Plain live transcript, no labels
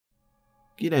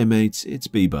G'day mates, it's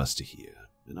B-Buster here,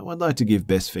 and I would like to give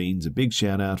Best Fiends a big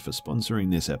shout out for sponsoring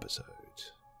this episode.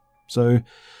 So,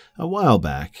 a while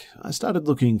back, I started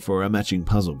looking for a matching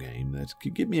puzzle game that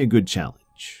could give me a good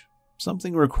challenge.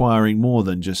 Something requiring more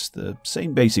than just the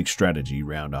same basic strategy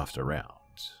round after round.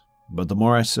 But the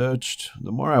more I searched,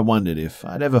 the more I wondered if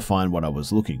I'd ever find what I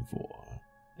was looking for.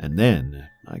 And then,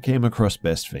 I came across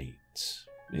Best Fiends.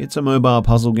 It's a mobile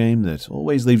puzzle game that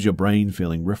always leaves your brain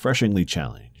feeling refreshingly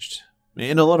challenged.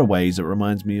 In a lot of ways, it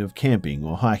reminds me of camping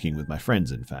or hiking with my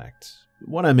friends, in fact.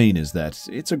 What I mean is that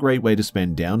it's a great way to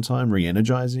spend downtime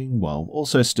re-energizing while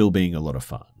also still being a lot of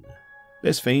fun.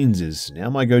 Best Fiends is now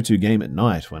my go-to game at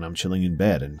night when I'm chilling in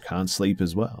bed and can't sleep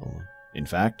as well. In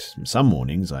fact, some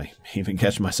mornings I even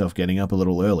catch myself getting up a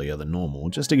little earlier than normal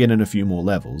just to get in a few more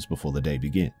levels before the day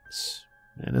begins.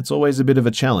 And it's always a bit of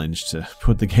a challenge to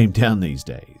put the game down these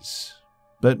days.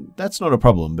 But that's not a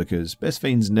problem because Best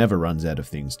Fiends never runs out of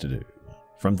things to do.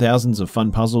 From thousands of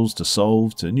fun puzzles to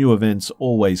solve to new events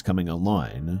always coming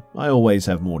online, I always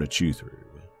have more to chew through.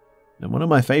 And one of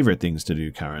my favourite things to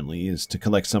do currently is to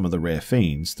collect some of the rare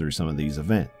fiends through some of these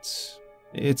events.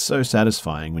 It's so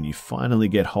satisfying when you finally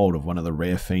get hold of one of the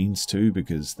rare fiends too,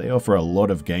 because they offer a lot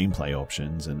of gameplay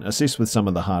options and assist with some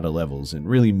of the harder levels in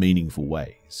really meaningful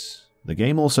ways. The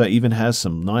game also even has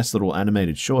some nice little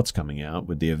animated shorts coming out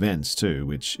with the events too,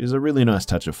 which is a really nice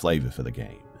touch of flavour for the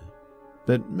game.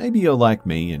 But maybe you're like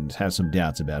me and have some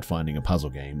doubts about finding a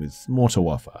puzzle game with more to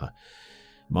offer.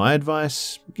 My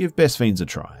advice, give Best Fiends a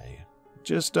try.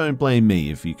 Just don't blame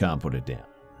me if you can't put it down.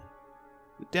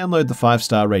 Download the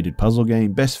 5-star rated puzzle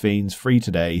game Best Fiends free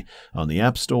today on the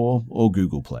App Store or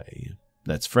Google Play.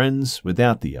 That's friends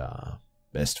without the R.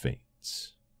 Best Fiends.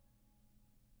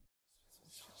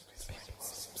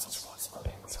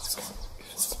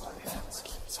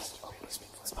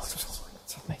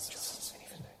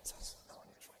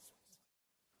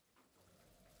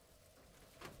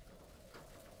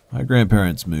 My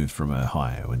grandparents moved from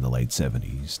Ohio in the late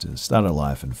 70s to start a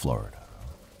life in Florida.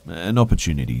 An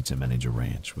opportunity to manage a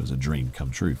ranch was a dream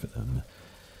come true for them.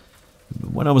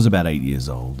 When I was about 8 years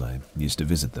old, I used to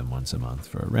visit them once a month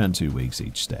for around 2 weeks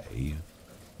each stay.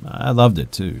 I loved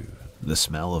it too. The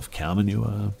smell of cow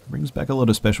manure brings back a lot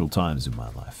of special times in my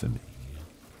life for me.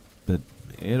 But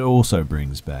it also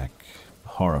brings back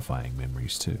horrifying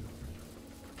memories too.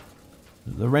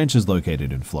 The ranch is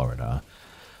located in Florida.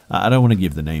 I don't want to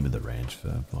give the name of the ranch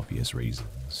for obvious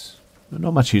reasons.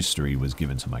 Not much history was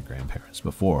given to my grandparents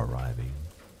before arriving.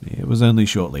 It was only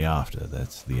shortly after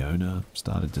that the owner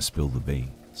started to spill the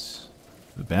beans.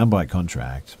 Bound by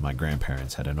contract, my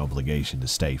grandparents had an obligation to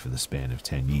stay for the span of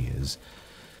 10 years.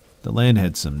 The land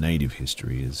had some native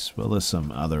history as well as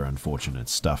some other unfortunate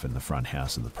stuff in the front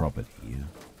house of the property.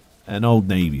 An old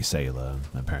Navy sailor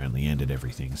apparently ended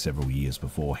everything several years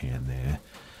beforehand there.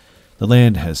 The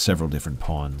land has several different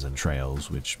ponds and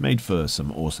trails, which made for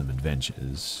some awesome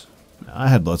adventures. I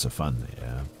had lots of fun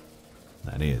there.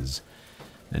 That is,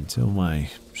 until my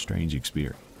strange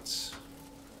experience.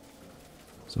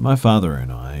 So my father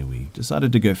and we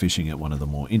decided to go fishing at one of the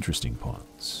more interesting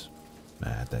ponds.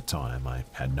 At that time, I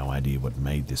had no idea what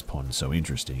made this pond so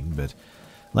interesting, but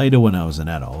later when I was an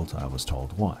adult, I was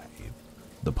told why.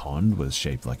 The pond was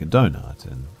shaped like a donut,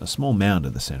 and a small mound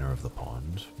at the center of the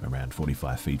pond, around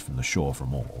 45 feet from the shore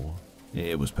from all.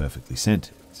 It was perfectly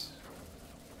centered.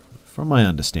 From my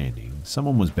understanding,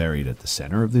 someone was buried at the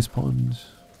center of this pond.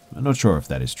 I'm not sure if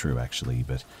that is true actually,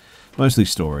 but mostly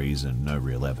stories and no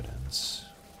real evidence.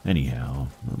 Anyhow,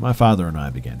 my father and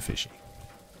I began fishing.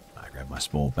 I grabbed my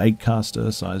small bait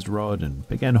caster sized rod and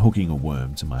began hooking a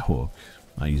worm to my hook.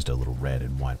 I used a little red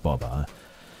and white bobber.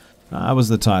 I was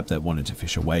the type that wanted to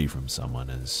fish away from someone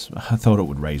as I thought it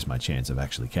would raise my chance of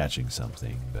actually catching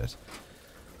something, but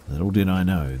little did I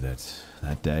know that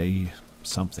that day,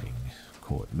 something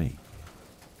caught me.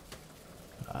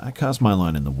 I cast my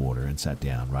line in the water and sat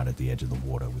down right at the edge of the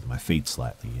water with my feet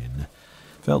slightly in.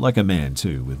 Felt like a man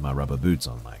too, with my rubber boots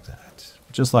on like that,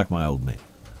 just like my old man.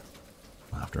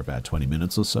 After about 20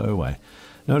 minutes or so, I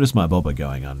noticed my bobber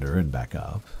going under and back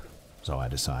up, so I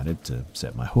decided to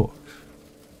set my hook.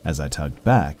 As I tugged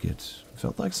back, it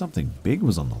felt like something big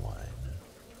was on the line.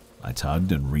 I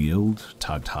tugged and reeled,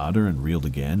 tugged harder and reeled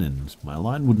again, and my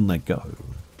line wouldn't let go.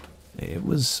 It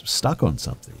was stuck on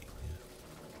something.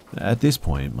 At this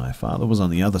point, my father was on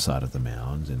the other side of the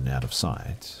mound and out of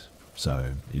sight,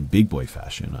 so in big boy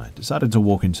fashion, I decided to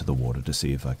walk into the water to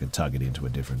see if I could tug it into a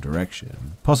different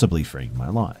direction, possibly freeing my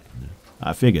line.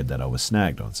 I figured that I was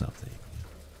snagged on something.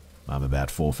 I'm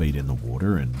about 4 feet in the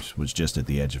water and was just at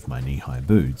the edge of my knee-high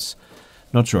boots.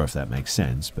 Not sure if that makes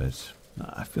sense, but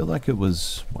I feel like it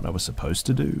was what I was supposed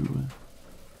to do.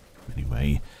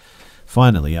 Anyway,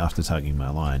 finally, after tugging my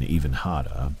line even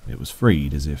harder, it was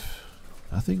freed as if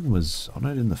nothing was on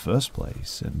it in the first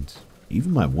place, and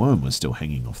even my worm was still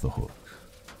hanging off the hook.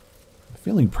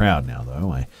 Feeling proud now,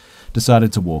 though, I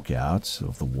decided to walk out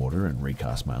of the water and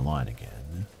recast my line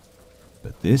again.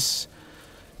 But this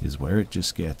is where it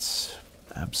just gets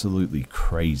absolutely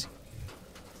crazy.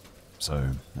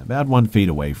 So, about 1 foot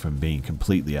away from being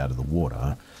completely out of the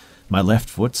water, my left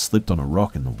foot slipped on a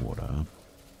rock in the water.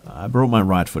 I brought my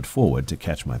right foot forward to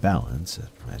catch my balance,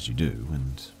 as you do,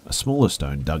 and a smaller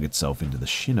stone dug itself into the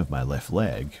shin of my left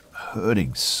leg,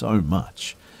 hurting so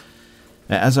much.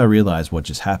 As I realized what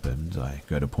just happened, I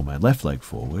go to pull my left leg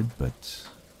forward, but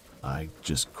I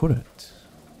just couldn't.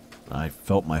 I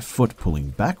felt my foot pulling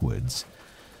backwards.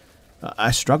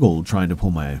 I struggled trying to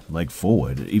pull my leg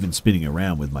forward, even spinning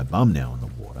around with my bum now in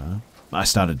the water. I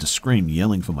started to scream,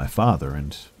 yelling for my father,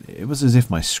 and it was as if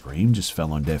my scream just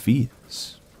fell on deaf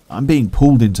ears. I'm being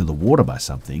pulled into the water by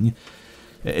something.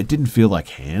 It didn't feel like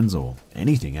hands or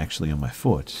anything actually on my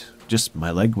foot, just my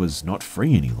leg was not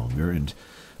free any longer, and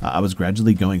I was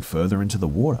gradually going further into the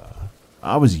water.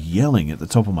 I was yelling at the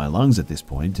top of my lungs at this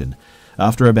point, and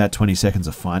after about 20 seconds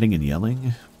of fighting and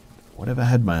yelling, whatever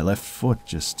had my left foot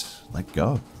just let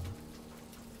go.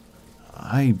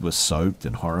 I was soaked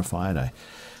and horrified. I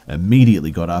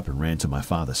immediately got up and ran to my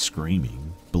father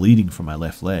screaming, bleeding from my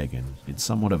left leg, and in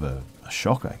somewhat of a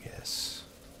shock, I guess.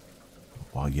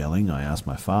 While yelling, I asked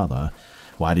my father,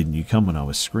 "Why didn't you come when I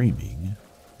was screaming?"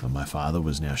 And my father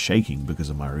was now shaking because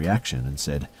of my reaction and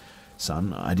said,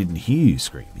 "Son, I didn't hear you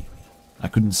screaming. I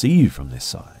couldn't see you from this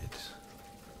side."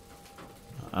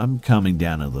 I'm calming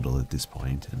down a little at this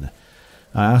point, and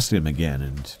I asked him again,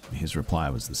 and his reply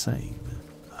was the same.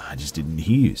 "I just didn't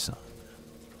hear you, son."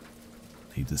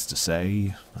 Needless to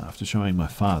say, after showing my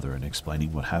father and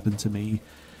explaining what happened to me,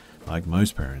 like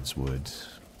most parents would,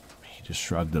 he just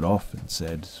shrugged it off and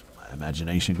said, "My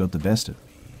imagination got the best of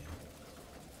me."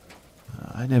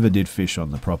 I never did fish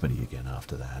on the property again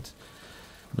after that.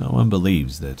 No one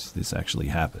believes that this actually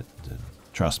happened, and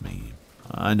trust me,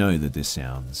 I know that this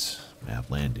sounds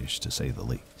outlandish to say the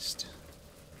least.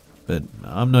 But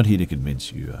I'm not here to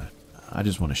convince you, I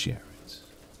just want to share it.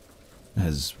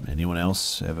 Has anyone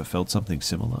else ever felt something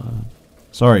similar?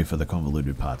 Sorry for the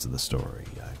convoluted parts of the story.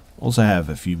 I also have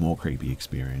a few more creepy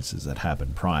experiences that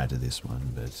happened prior to this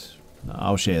one, but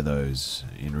I'll share those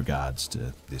in regards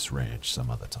to this ranch some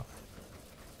other time.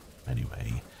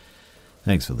 Anyway,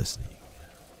 thanks for listening.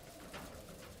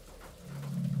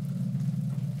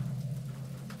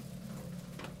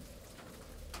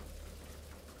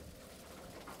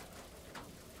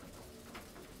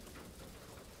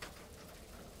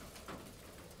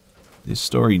 This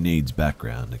story needs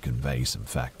background to convey some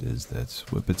factors that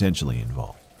were potentially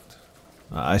involved.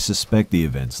 I suspect the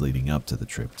events leading up to the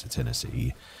trip to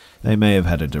Tennessee, they may have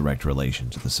had a direct relation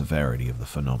to the severity of the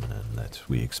phenomenon that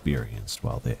we experienced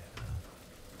while there.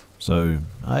 So,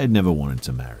 I had never wanted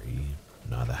to marry,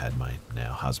 neither had my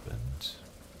now husband.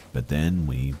 But then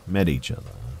we met each other.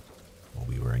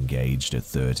 We were engaged at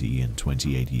 30 and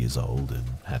 28 years old and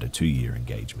had a 2-year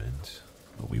engagement.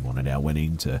 We wanted our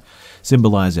wedding to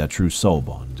symbolize our true soul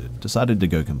bond and decided to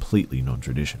go completely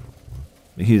non-traditional.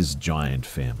 His giant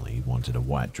family wanted a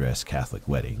white dress Catholic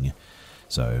wedding,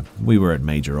 so we were at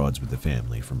major odds with the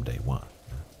family from day one.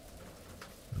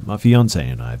 My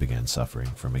fiancé and I began suffering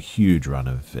from a huge run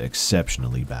of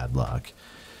exceptionally bad luck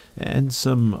and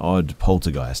some odd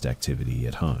poltergeist activity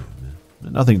at home.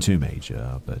 Nothing too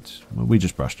major, but we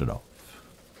just brushed it off.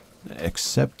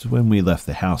 Except when we left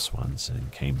the house once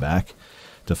and came back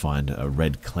to find a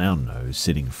red clown nose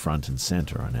sitting front and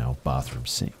center on our bathroom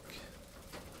sink.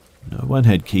 No one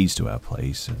had keys to our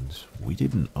place, and we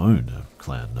didn't own a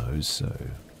clown nose, so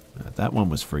that one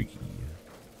was freaky.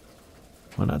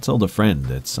 When I told a friend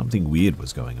that something weird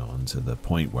was going on to the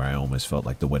point where I almost felt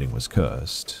like the wedding was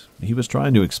cursed, he was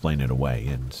trying to explain it away,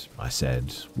 and I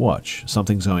said, "Watch,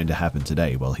 something's going to happen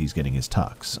today while he's getting his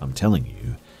tux, I'm telling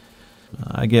you."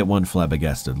 I get one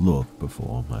flabbergasted look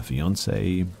before my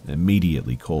fiancé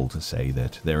immediately called to say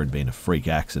that there had been a freak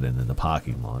accident in the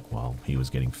parking lot while he was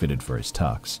getting fitted for his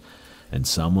tux, and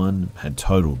someone had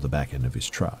totaled the back end of his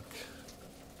truck.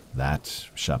 That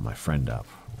shut my friend up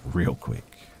real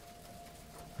quick.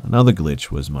 Another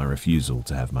glitch was my refusal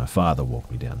to have my father walk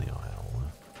me down the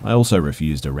aisle. I also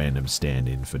refused a random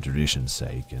stand-in for tradition's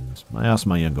sake, and I asked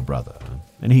my younger brother,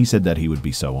 and he said that he would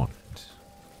be so honored.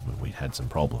 We'd had some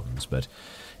problems, but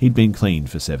he'd been clean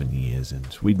for 7 years, and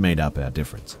we'd made up our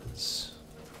differences.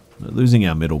 Losing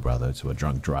our middle brother to a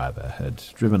drunk driver had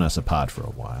driven us apart for a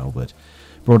while, but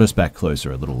brought us back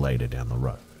closer a little later down the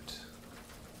road.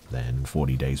 Then,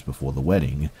 40 days before the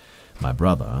wedding, my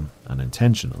brother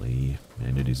unintentionally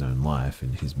ended his own life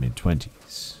in his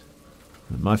mid-20s.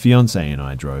 My fiancée and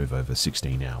I drove over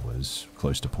 16 hours,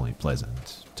 close to Point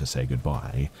Pleasant, to say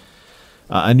goodbye.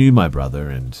 I knew my brother,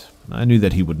 and I knew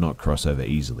that he would not cross over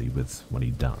easily with what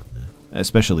he'd done,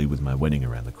 especially with my wedding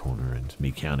around the corner and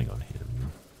me counting on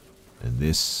him. And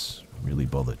this really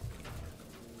bothered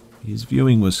me. His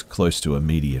viewing was close to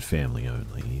immediate family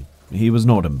only. He was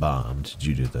not embalmed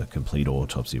due to the complete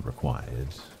autopsy required.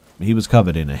 He was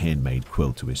covered in a handmade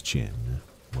quilt to his chin.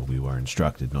 Well, we were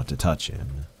instructed not to touch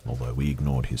him, although we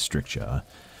ignored his stricture.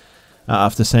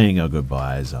 After saying our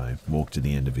goodbyes, I walked to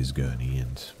the end of his gurney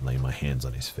and laid my hands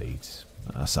on his feet,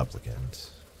 a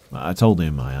supplicant. I told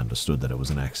him I understood that it was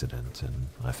an accident, and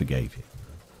I forgave him.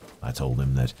 I told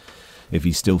him that if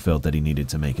he still felt that he needed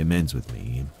to make amends with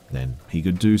me, then he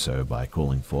could do so by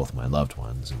calling forth my loved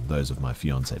ones and those of my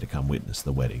fiancée to come witness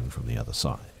the wedding from the other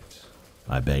side.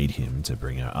 I bade him to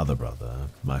bring our other brother,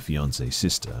 my fiancée's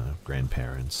sister,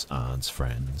 grandparents, aunts,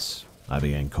 friends. I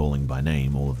began calling by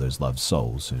name all of those loved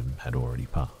souls whom had already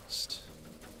passed.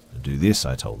 Do this,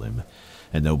 I told him,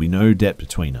 and there will be no debt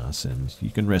between us, and you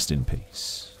can rest in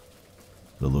peace.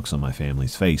 The looks on my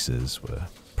family's faces were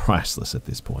priceless at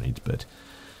this point, but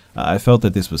I felt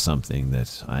that this was something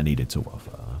that I needed to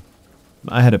offer.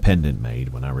 I had a pendant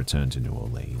made when I returned to New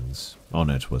Orleans. On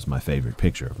it was my favorite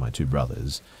picture of my two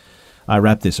brothers. I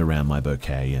wrapped this around my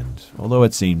bouquet, and although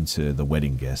it seemed to the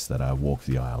wedding guests that I walked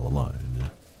the aisle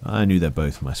alone, I knew that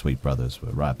both my sweet brothers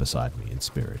were right beside me in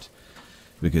spirit,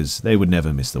 because they would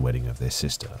never miss the wedding of their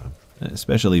sister,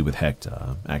 especially with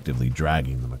Hector actively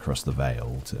dragging them across the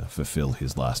veil to fulfill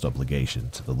his last obligation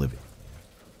to the living.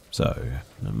 So,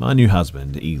 my new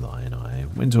husband, Eli, and I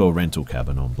went to a rental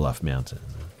cabin on Bluff Mountain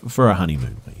for a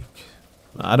honeymoon week.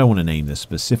 I don't want to name the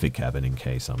specific cabin in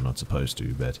case I'm not supposed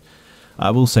to, but I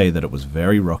will say that it was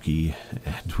very rocky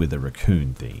and with a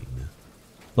raccoon theme.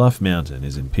 Bluff Mountain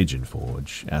is in Pigeon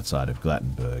Forge, outside of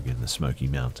Glattenburg in the Smoky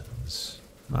Mountains.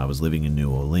 I was living in New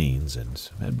Orleans and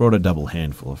had brought a double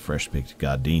handful of fresh-picked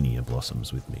gardenia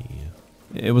blossoms with me.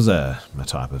 It was a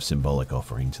type of symbolic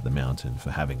offering to the mountain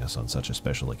for having us on such a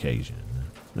special occasion.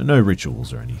 No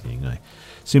rituals or anything. I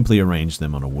simply arranged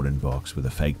them on a wooden box with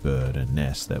a fake bird and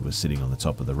nest that was sitting on the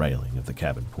top of the railing of the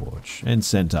cabin porch and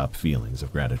sent up feelings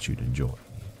of gratitude and joy.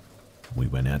 We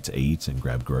went out to eat and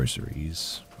grab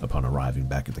groceries. Upon arriving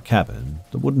back at the cabin,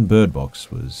 the wooden bird box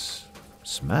was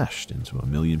smashed into a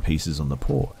million pieces on the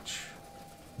porch.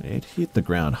 It hit the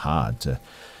ground hard to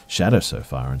shatter so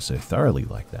far and so thoroughly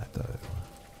like that, though.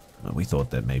 We thought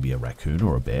that maybe a raccoon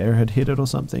or a bear had hit it or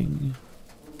something.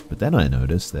 But then I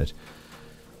noticed that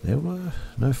there were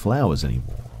no flowers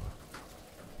anymore.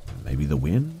 Maybe the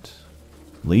wind?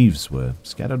 Leaves were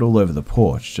scattered all over the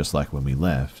porch just like when we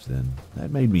left, and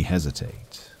that made me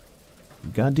hesitate.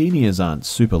 Gardenias aren't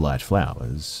super light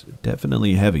flowers,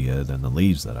 definitely heavier than the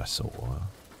leaves that I saw.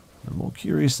 More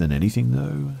curious than anything,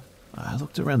 though, I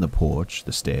looked around the porch,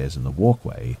 the stairs, and the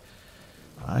walkway.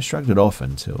 I shrugged it off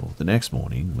until the next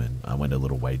morning when I went a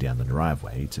little way down the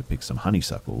driveway to pick some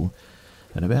honeysuckle,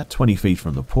 and about 20 feet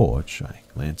from the porch, I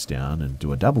glanced down and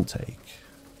do a double take,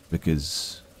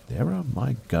 because there are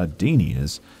my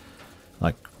gardenias,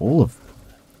 like all of them.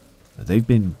 They've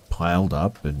been piled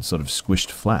up and sort of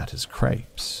squished flat as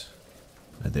crepes.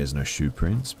 There's no shoe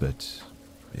prints, but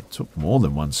it took more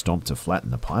than one stomp to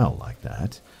flatten the pile like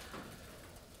that.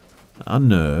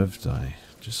 Unnerved, I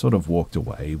just sort of walked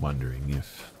away, wondering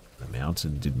if the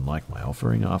mountain didn't like my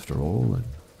offering after all, and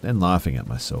then laughing at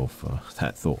myself for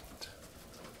that thought.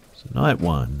 So night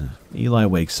one, Eli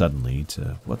wakes suddenly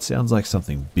to what sounds like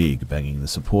something big banging the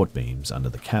support beams under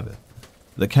the cabin.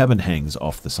 The cabin hangs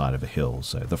off the side of a hill,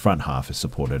 so the front half is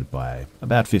supported by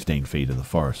about 15 feet of the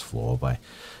forest floor by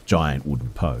giant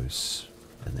wooden posts,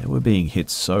 and they were being hit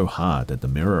so hard that the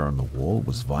mirror on the wall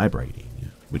was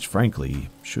vibrating, which frankly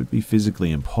should be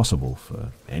physically impossible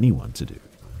for anyone to do.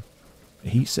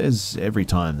 He says every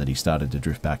time that he started to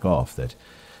drift back off that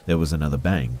there was another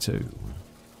bang too.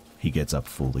 He gets up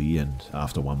fully, and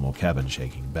after one more cabin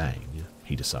shaking bang,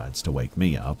 he decides to wake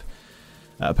me up.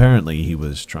 Apparently he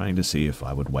was trying to see if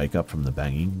I would wake up from the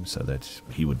banging so that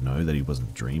he would know that he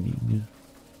wasn't dreaming,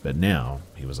 but now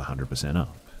he was 100%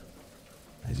 up.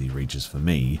 As he reaches for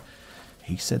me,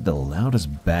 he said the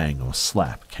loudest bang or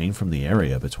slap came from the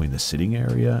area between the sitting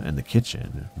area and the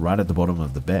kitchen, right at the bottom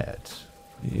of the bed.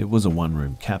 It was a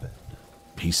one-room cabin.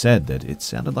 He said that it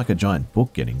sounded like a giant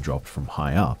book getting dropped from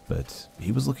high up, but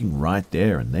he was looking right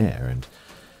there, and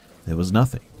there was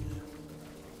nothing.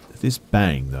 This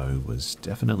bang, though, was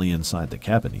definitely inside the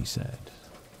cabin, he said.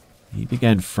 He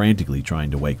began frantically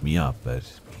trying to wake me up,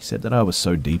 but he said that I was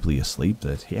so deeply asleep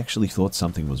that he actually thought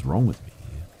something was wrong with me.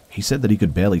 He said that he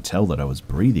could barely tell that I was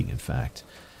breathing, in fact.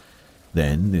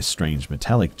 Then this strange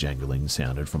metallic jangling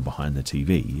sounded from behind the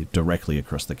TV, directly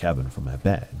across the cabin from our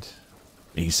bed.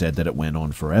 He said that it went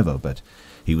on forever, but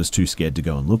he was too scared to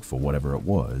go and look for whatever it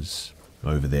was.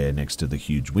 Over there next to the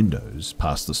huge windows,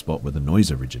 past the spot where the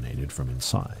noise originated from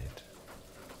inside.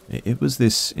 It was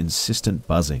this insistent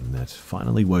buzzing that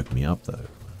finally woke me up, though.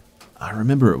 I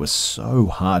remember it was so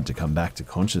hard to come back to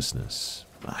consciousness.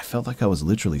 I felt like I was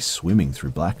literally swimming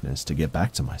through blackness to get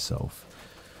back to myself.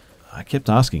 I kept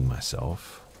asking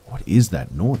myself, what is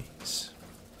that noise?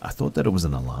 I thought that it was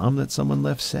an alarm that someone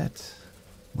left set.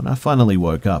 When I finally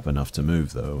woke up enough to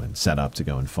move, though, and sat up to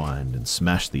go and find and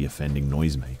smash the offending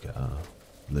noisemaker,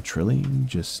 the trilling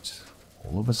just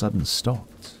all of a sudden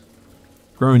stopped.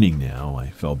 Groaning now, I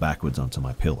fell backwards onto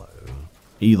my pillow.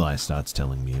 Eli starts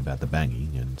telling me about the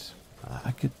banging, and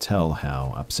I could tell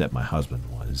how upset my husband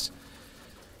was.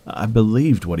 I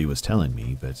believed what he was telling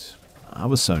me, but I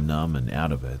was so numb and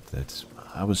out of it that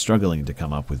I was struggling to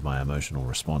come up with my emotional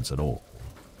response at all.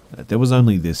 There was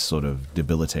only this sort of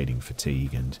debilitating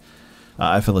fatigue, and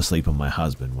I fell asleep on my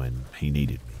husband when he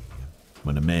needed me.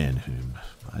 When a man whom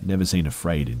I'd never seen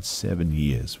afraid in 7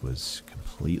 years was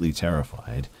completely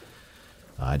terrified,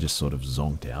 I just sort of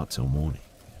zonked out till morning.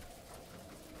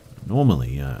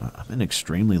 Normally, I'm an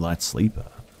extremely light sleeper,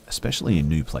 especially in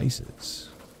new places.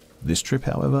 This trip,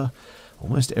 however,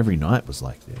 almost every night was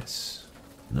like this.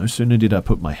 No sooner did I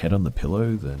put my head on the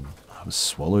pillow than I was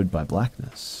swallowed by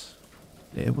blackness.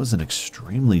 It was an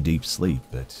extremely deep sleep,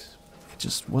 but it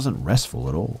just wasn't restful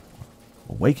at all.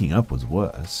 Waking up was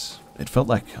worse. It felt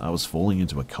like I was falling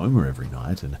into a coma every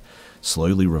night and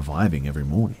slowly reviving every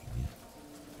morning.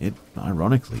 It,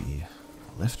 ironically,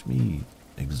 left me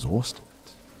exhausted.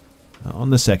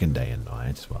 On the second day and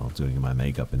night, while doing my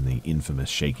makeup in the infamous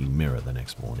shaking mirror the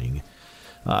next morning,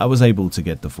 I was able to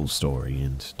get the full story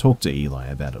and talk to Eli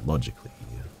about it logically.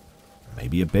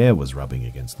 Maybe a bear was rubbing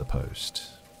against the post.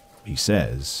 He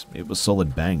says it was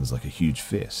solid bangs like a huge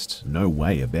fist, no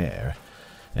way a bear.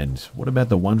 And what about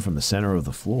the one from the center of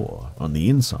the floor, on the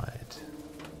inside?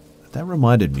 That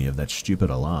reminded me of that stupid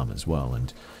alarm as well,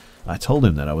 and I told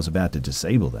him that I was about to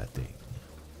disable that thing.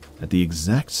 At the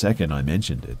exact second I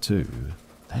mentioned it too,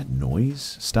 that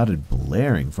noise started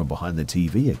blaring from behind the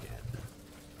TV again.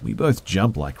 We both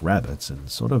jumped like rabbits and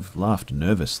sort of laughed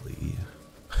nervously.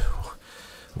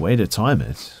 Way to time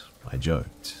it, I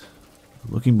joked.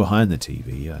 Looking behind the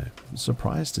TV, I was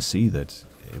surprised to see that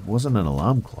it wasn't an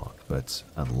alarm clock, but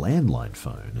a landline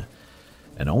phone.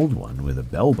 An old one with a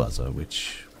bell buzzer,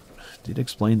 which did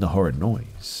explain the horrid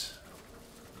noise.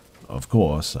 Of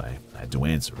course, I had to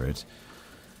answer it.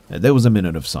 There was a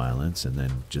minute of silence and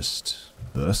then just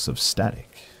bursts of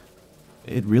static.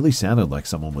 It really sounded like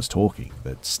someone was talking,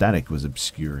 but static was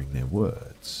obscuring their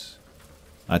words.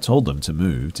 I told them to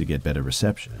move to get better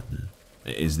reception.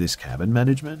 Is this cabin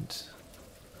management?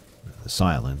 The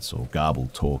silence or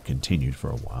garbled talk continued for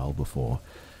a while before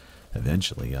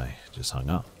eventually I just hung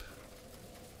up.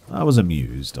 I was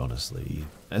amused, honestly,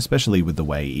 especially with the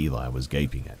way Eli was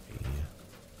gaping at me.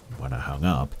 When I hung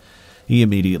up, he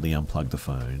immediately unplugged the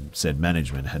phone, said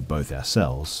management had both our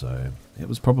cells, so it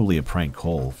was probably a prank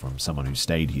call from someone who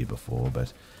stayed here before,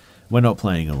 but we're not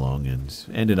playing along and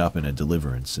ended up in a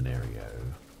deliverance scenario.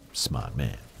 Smart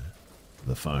man.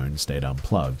 The phone stayed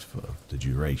unplugged for the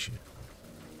duration.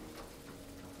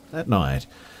 That night,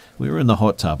 we were in the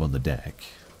hot tub on the deck.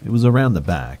 It was around the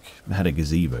back, had a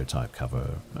gazebo-type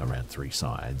cover around 3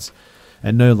 sides,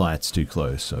 and no lights too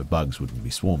close so bugs wouldn't be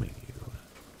swarming you.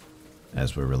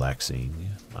 As we're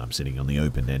relaxing, I'm sitting on the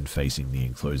open end facing the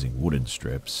enclosing wooden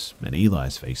strips, and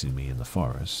Eli's facing me in the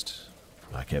forest.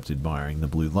 I kept admiring the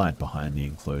blue light behind the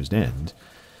enclosed end.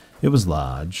 It was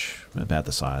large, about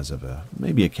the size of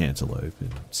maybe a cantaloupe,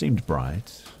 and seemed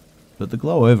bright, but the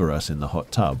glow over us in the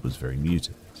hot tub was very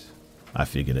muted. I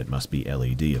figured it must be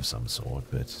LED of some sort,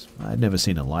 but I'd never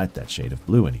seen a light that shade of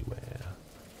blue anywhere.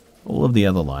 All of the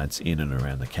other lights in and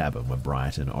around the cabin were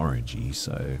bright and orangey,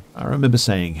 so I remember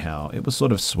saying how it was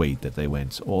sort of sweet that they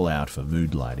went all out for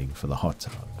mood lighting for the hot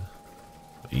tub.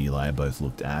 Eli both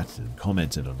looked at and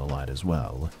commented on the light as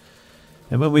well,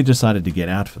 and when we decided to get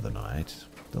out for the night,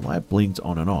 the light blinked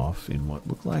on and off in what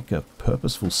looked like a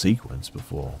purposeful sequence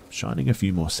before shining a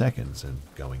few more seconds and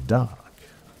going dark.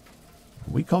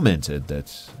 We commented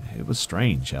that it was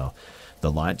strange how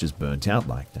the light just burnt out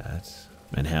like that,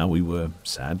 and how we were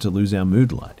sad to lose our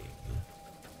mood lighting.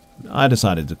 I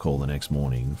decided to call the next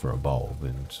morning for a bulb,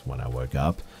 and when I woke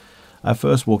up, I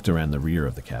first walked around the rear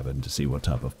of the cabin to see what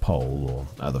type of pole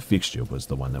or other fixture was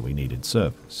the one that we needed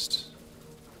serviced.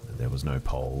 There was no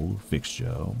pole,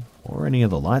 fixture, or any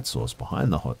other light source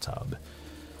behind the hot tub.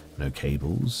 No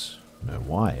cables, no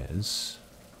wires.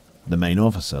 The main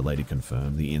officer later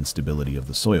confirmed the instability of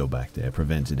the soil back there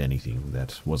prevented anything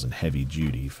that wasn't heavy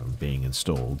duty from being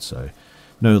installed, so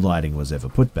no lighting was ever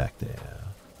put back there.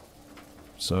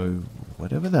 So,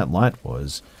 whatever that light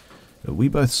was, we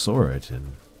both saw it,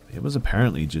 and it was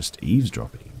apparently just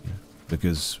eavesdropping,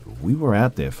 because we were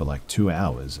out there for like 2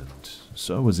 hours, and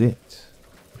so was it.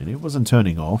 And it wasn't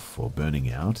turning off or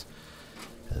burning out,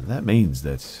 and that means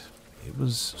that it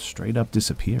was straight up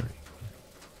disappearing.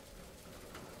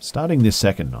 Starting this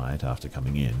second night after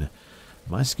coming in,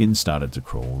 my skin started to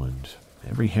crawl and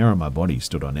every hair on my body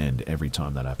stood on end every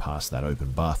time that I passed that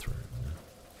open bathroom.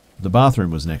 The bathroom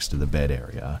was next to the bed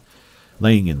area.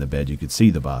 Laying in the bed, you could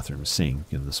see the bathroom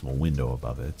sink and the small window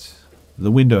above it. The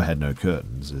window had no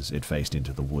curtains as it faced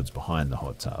into the woods behind the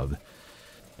hot tub.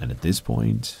 And at this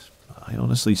point, I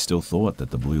honestly still thought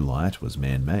that the blue light was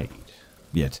man-made.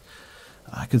 Yet,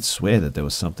 I could swear that there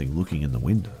was something looking in the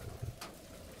window.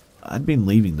 I'd been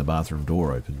leaving the bathroom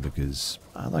door open because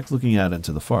I liked looking out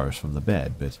into the forest from the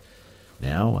bed, but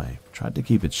now I tried to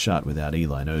keep it shut without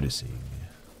Eli noticing.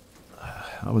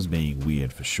 I was being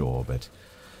weird for sure, but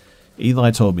Eli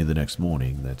told me the next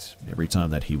morning that every time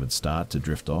that he would start to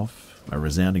drift off, a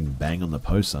resounding bang on the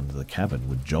posts under the cabin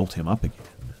would jolt him up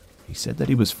again. He said that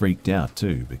he was freaked out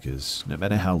too, because no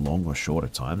matter how long or short a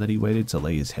time that he waited to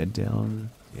lay his head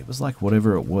down, it was like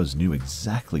whatever it was knew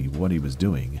exactly what he was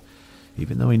doing,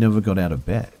 even though he never got out of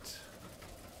bed.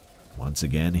 Once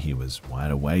again, he was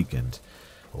wide awake and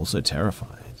also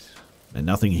terrified, and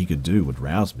nothing he could do would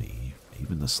rouse me,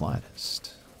 even the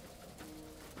slightest.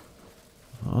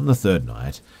 On the third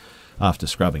night, after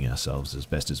scrubbing ourselves as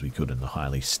best as we could in the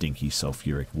highly stinky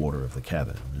sulfuric water of the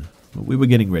cabin, we were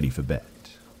getting ready for bed.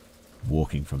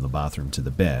 Walking from the bathroom to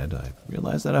the bed, I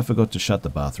realized that I forgot to shut the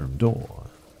bathroom door.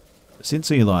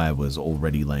 Since Eli was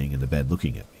already laying in the bed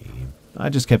looking at me, I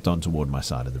just kept on toward my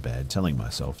side of the bed, telling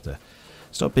myself to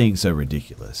stop being so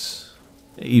ridiculous,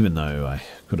 even though I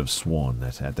could have sworn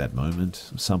that at that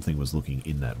moment something was looking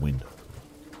in that window.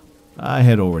 I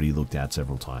had already looked out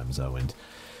several times though, and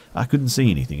I couldn't see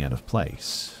anything out of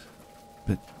place.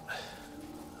 But,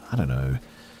 I don't know,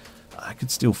 I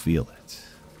could still feel it.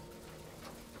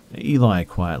 Eli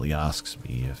quietly asks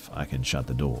me if I can shut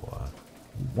the door.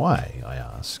 Why, I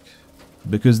ask.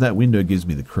 Because that window gives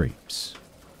me the creeps.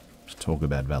 Talk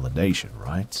about validation,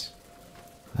 right?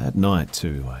 That night,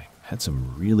 too, I had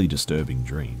some really disturbing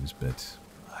dreams, but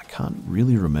I can't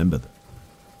really remember them.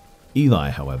 Eli,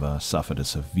 however, suffered a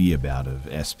severe bout of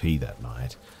SP that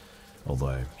night,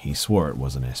 although he swore it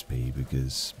wasn't SP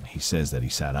because he says that he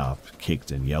sat up, kicked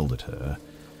and yelled at her.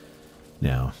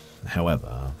 Now,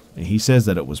 however, he says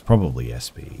that it was probably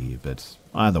SP, but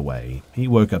either way, he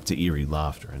woke up to eerie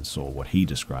laughter and saw what he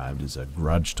described as a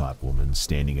grudge-type woman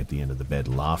standing at the end of the bed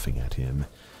laughing at him.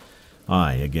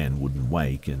 I, again, wouldn't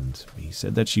wake, and he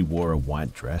said that she wore a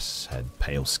white dress, had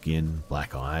pale skin,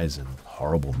 black eyes, and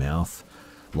horrible mouth,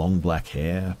 long black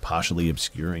hair, partially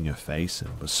obscuring her face,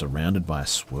 and was surrounded by a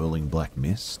swirling black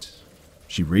mist.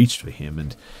 She reached for him,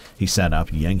 and he sat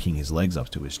up, yanking his legs up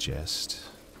to his chest.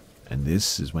 And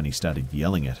this is when he started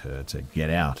yelling at her to get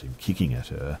out and kicking at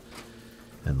her,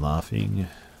 and laughing,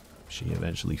 she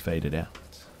eventually faded out.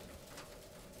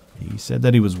 He said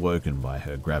that he was woken by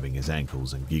her grabbing his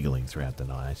ankles and giggling throughout the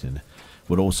night, and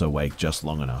would also wake just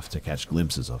long enough to catch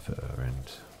glimpses of her,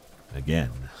 and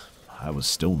again, I was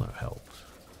still no help.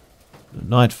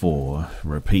 Night 4,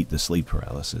 repeat the sleep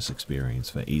paralysis experience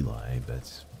for Eli,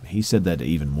 but he said that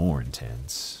even more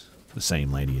intense. The same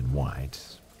lady in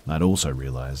white. I'd also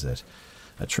realized that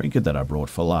a trinket that I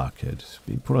brought for luck had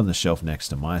been put on the shelf next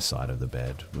to my side of the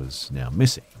bed was now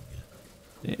missing.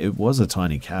 It was a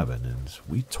tiny cabin, and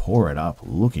we tore it up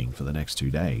looking for the next 2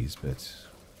 days, but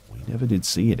we never did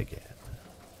see it again.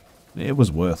 It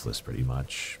was worthless pretty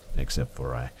much, except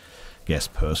for, I guess,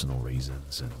 personal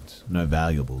reasons, and no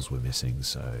valuables were missing,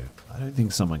 so I don't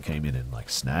think someone came in and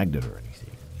snagged it or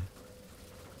anything.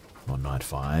 On night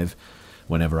 5,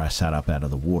 whenever I sat up out of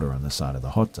the water on the side of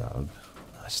the hot tub,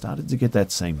 I started to get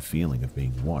that same feeling of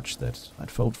being watched that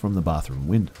I'd felt from the bathroom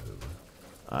window.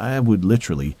 I would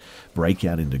literally break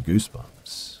out into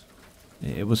goosebumps.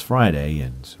 It was Friday,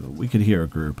 and we could hear a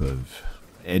group of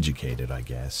educated, I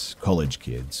guess, college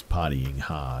kids partying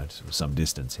hard some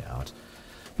distance out,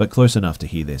 but close enough to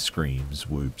hear their screams,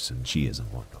 whoops, and cheers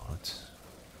and whatnot.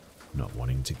 Not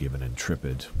wanting to give an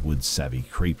intrepid, wood-savvy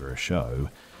creeper a show,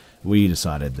 we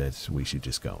decided that we should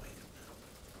just go in.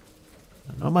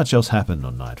 Not much else happened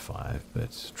on night 5,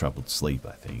 but troubled sleep,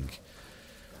 I think.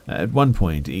 At one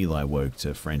point, Eli woke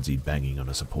to frenzied banging on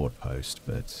a support post,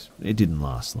 but it didn't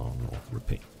last long or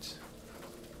repeat.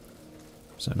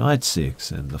 So night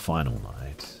 6 and the final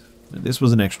night. This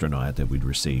was an extra night that we'd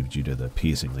received due to the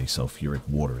piercingly sulfuric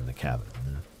water in the cabin.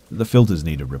 The filters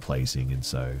needed replacing, and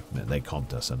so they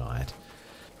comped us a night.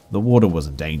 The water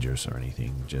wasn't dangerous or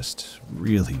anything, just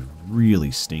really,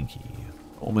 really stinky,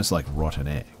 almost like rotten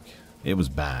egg. It was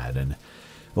bad, and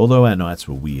although our nights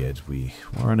were weird, we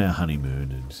were on our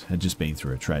honeymoon and had just been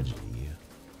through a tragedy.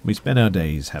 We spent our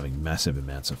days having massive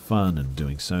amounts of fun and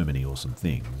doing so many awesome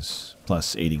things,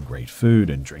 plus eating great food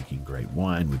and drinking great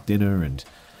wine with dinner, and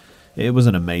it was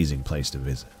an amazing place to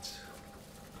visit.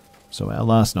 So our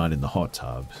last night in the hot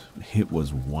tub, it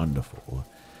was wonderful.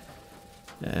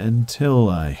 Until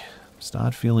I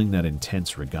start feeling that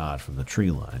intense regard from the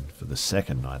tree line for the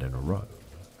second night in a row.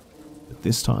 But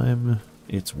this time,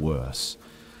 it's worse.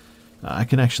 I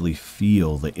can actually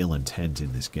feel the ill intent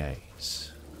in this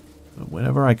gaze.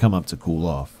 Whenever I come up to cool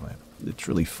off, I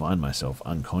literally find myself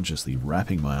unconsciously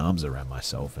wrapping my arms around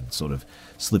myself and sort of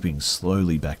slipping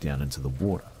slowly back down into the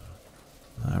water.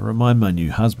 I remind my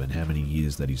new husband how many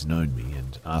years that he's known me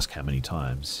and ask how many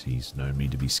times he's known me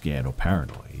to be scared or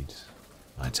paranoid.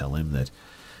 I tell him that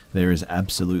there is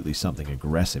absolutely something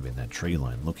aggressive in that tree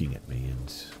line looking at me,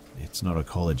 and it's not a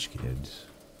college kid,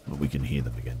 but we can hear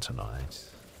them again tonight.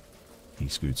 He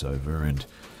scoots over, and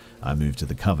I move to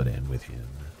the covered end with him.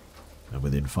 And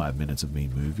within 5 minutes of me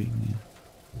moving,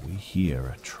 we hear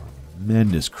a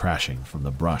tremendous crashing from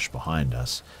the brush behind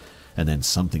us, and then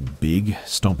something big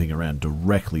stomping around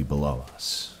directly below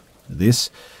us. This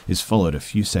is followed a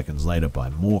few seconds later by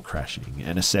more crashing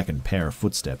and a second pair of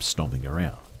footsteps stomping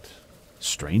around.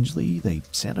 Strangely, they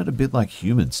sounded a bit like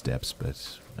human steps,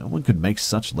 but no one could make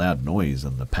such loud noise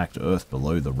on the packed earth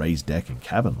below the raised deck and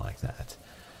cabin like that.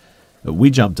 We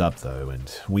jumped up, though,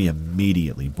 and we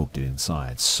immediately booked it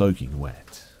inside, soaking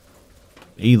wet.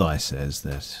 Eli says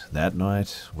that that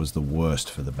night was the worst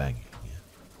for the banging.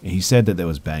 He said that there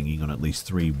was banging on at least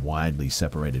 3 widely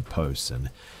separated posts, and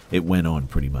it went on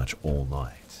pretty much all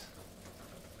night.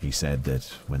 He said that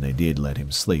when they did let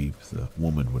him sleep, the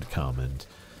woman would come, and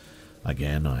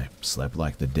again I slept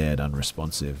like the dead,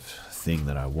 unresponsive thing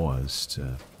that I was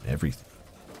to everything.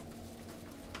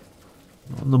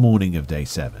 On the morning of day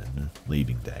 7,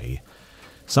 leaving day,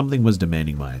 something was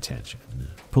demanding my attention,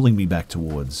 pulling me back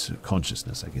towards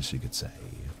consciousness, I guess you could say.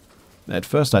 At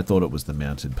first I thought it was the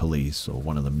mounted police or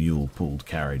one of the mule-pulled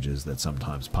carriages that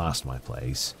sometimes passed my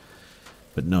place.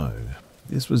 But no,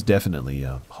 this was definitely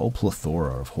a whole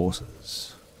plethora of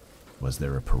horses. Was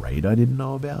there a parade I didn't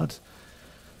know about?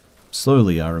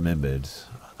 Slowly I remembered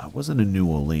I wasn't in New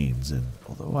Orleans, and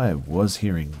although I was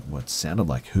hearing what sounded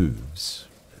like hooves,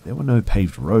 there were no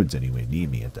paved roads anywhere near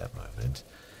me at that moment,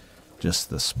 just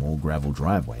the small gravel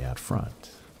driveway out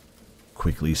front.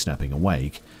 Quickly snapping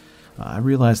awake, I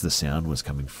realized the sound was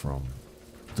coming from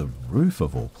the roof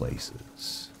of all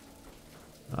places.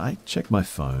 I checked my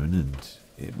phone, and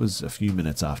it was a few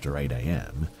minutes after 8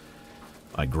 a.m.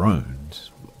 I groaned.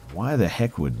 Why the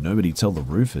heck would nobody tell the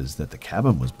roofers that the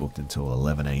cabin was booked until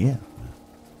 11 a.m.?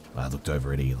 I looked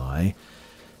over at Eli.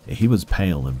 He was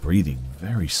pale and breathing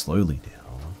very slowly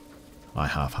now. I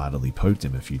half-heartedly poked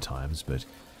him a few times, but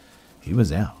he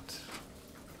was out.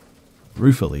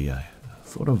 Ruefully, I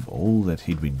thought of all that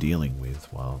he'd been dealing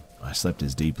with while I slept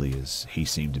as deeply as he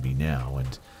seemed to be now,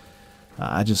 and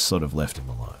I just sort of left him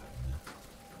alone.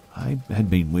 I had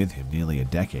been with him nearly a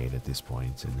decade at this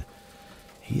point, and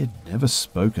he had never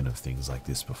spoken of things like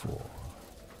this before.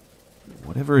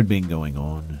 Whatever had been going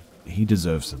on, he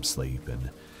deserved some sleep,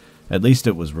 and at least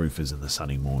it was roofers in the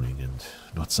sunny morning and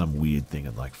not some weird thing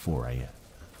at like 4 a.m.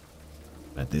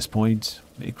 At this point,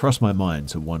 it crossed my mind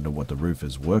to wonder what the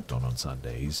roofers worked on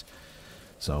Sundays,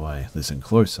 so I listened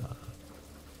closer.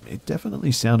 It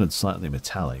definitely sounded slightly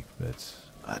metallic, but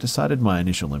I decided my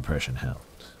initial impression held.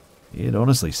 It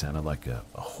honestly sounded like a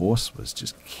horse was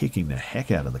just kicking the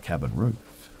heck out of the cabin roof.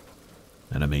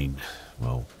 And I mean,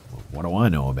 well, what do I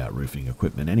know about roofing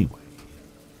equipment anyway?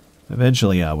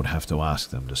 Eventually I would have to ask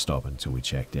them to stop until we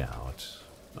checked out.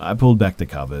 I pulled back the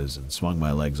covers and swung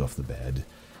my legs off the bed,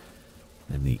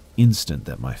 and the instant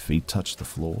that my feet touched the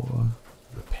floor,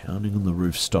 the pounding on the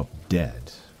roof stopped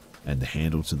dead, and the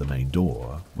handle to the main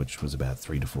door, which was about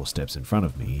 3 to 4 steps in front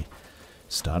of me,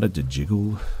 started to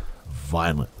jiggle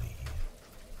violently.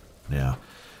 Now,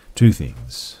 2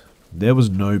 things. There was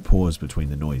no pause between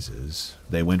the noises.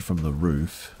 They went from the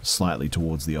roof, slightly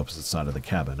towards the opposite side of the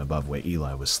cabin above where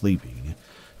Eli was sleeping,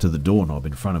 to the doorknob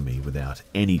in front of me without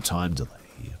any time delay.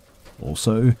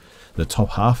 Also, the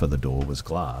top half of the door was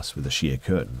glass with a sheer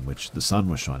curtain which the sun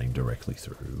was shining directly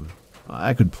through.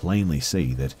 I could plainly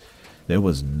see that there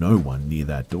was no one near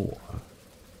that door.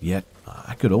 Yet,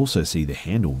 I could also see the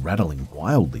handle rattling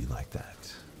wildly like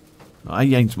that. I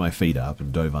yanked my feet up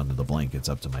and dove under the blankets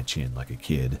up to my chin like a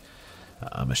kid,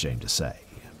 I'm ashamed to say.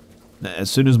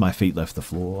 As soon as my feet left the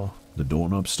floor, the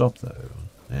doorknob stopped though,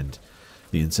 and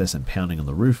the incessant pounding on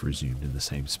the roof resumed in the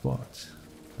same spot,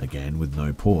 again with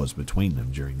no pause between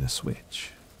them during the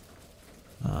switch.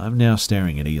 I'm now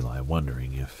staring at Eli,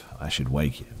 wondering if I should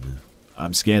wake him.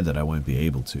 I'm scared that I won't be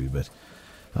able to, but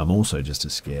I'm also just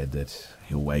as scared that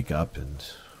he'll wake up and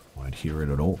won't hear it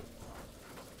at all.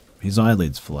 His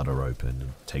eyelids flutter open,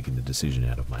 and taking the decision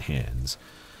out of my hands,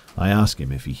 I ask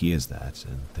him if he hears that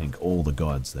and thank all the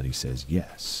gods that he says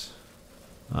yes.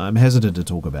 I'm hesitant to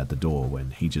talk about the door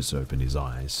when he just opened his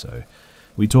eyes, so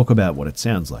we talk about what it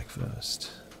sounds like first.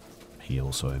 He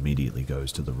also immediately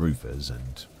goes to the roofers,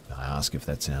 and I ask if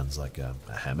that sounds like a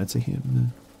hammer to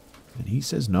him, and he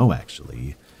says no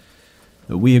actually.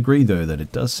 We agree though that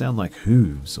it does sound like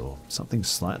hooves or something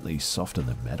slightly softer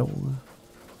than metal.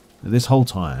 This whole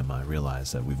time I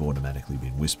realize that we've automatically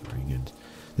been whispering, and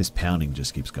this pounding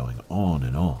just keeps going on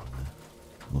and on.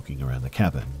 Looking around the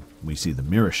cabin, we see the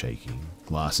mirror shaking,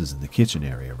 glasses in the kitchen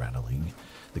area rattling,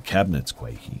 the cabinets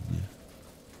quaking.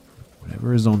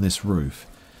 Whatever is on this roof,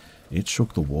 it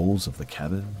shook the walls of the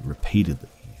cabin repeatedly.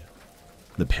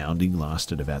 The pounding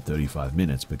lasted about 35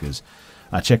 minutes because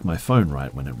I checked my phone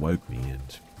right when it woke me,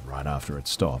 and right after it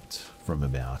stopped, from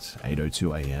about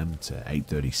 8:02 a.m. to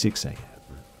 8:36 a.m.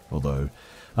 Although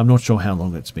I'm not sure how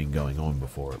long it's been going on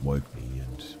before it woke me,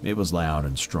 and it was loud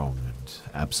and strong and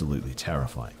absolutely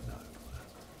terrifying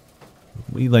though.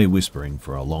 We lay whispering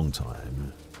for a long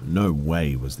time. No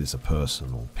way was this a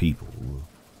person or people.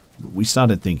 We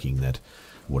started thinking that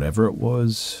whatever it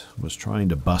was trying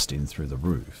to bust in through the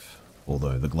roof,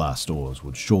 although the glass doors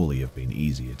would surely have been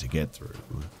easier to get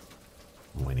through.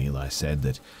 When Eli said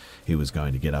that he was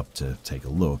going to get up to take a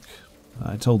look,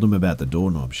 I told him about the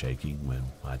doorknob shaking when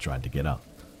I tried to get up.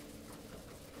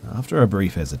 After a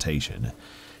brief hesitation,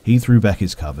 he threw back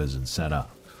his covers and sat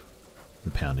up.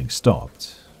 The pounding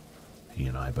stopped. He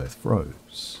and I both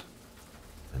froze.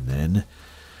 And then,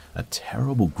 a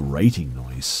terrible grating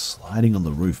noise sliding on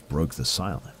the roof broke the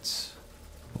silence.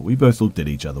 We both looked at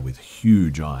each other with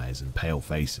huge eyes and pale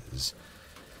faces.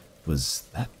 Was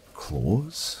that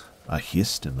claws? I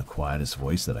hissed in the quietest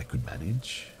voice that I could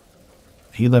manage.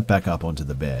 He leapt back up onto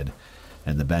the bed,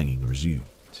 and the banging resumed.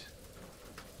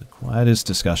 The quietest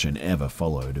discussion ever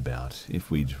followed about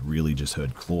if we'd really just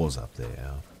heard claws up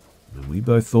there. And we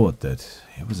both thought that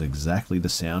it was exactly the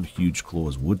sound huge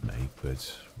claws would make,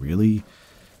 but really,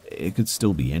 it could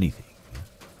still be anything.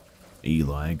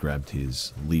 Eli grabbed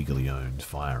his legally owned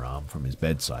firearm from his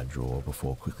bedside drawer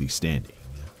before quickly standing.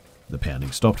 The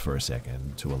pounding stopped for a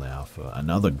second to allow for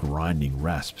another grinding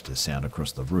rasp to sound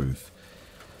across the roof.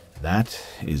 "That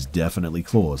is definitely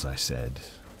claws," I said.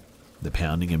 The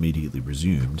pounding immediately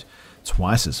resumed,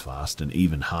 twice as fast and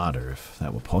even harder if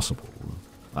that were possible.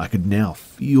 I could now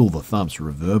feel the thumps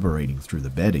reverberating through the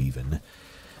bed even.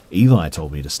 Eli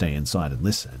told me to stay inside and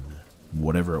listen.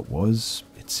 Whatever it was,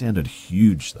 it sounded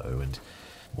huge though,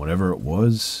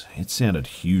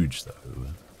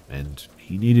 and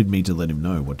he needed me to let him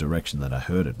know what direction that I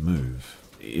heard it move,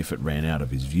 if it ran out of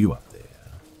his view up there.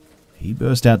 He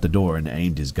burst out the door and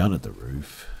aimed his gun at the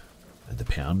roof, and the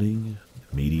pounding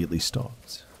immediately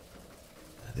stopped.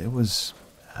 There was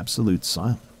absolute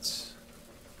silence.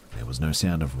 There was no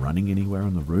sound of running anywhere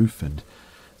on the roof, and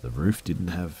the roof didn't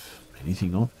have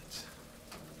anything on it.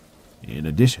 In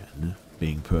addition,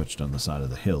 being perched on the side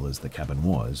of the hill as the cabin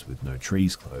was, with no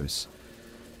trees close,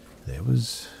 there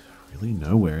was really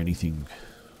nowhere anything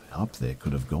up there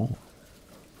could have gone.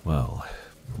 Well,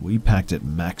 we packed at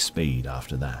max speed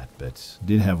after that, but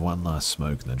did have one last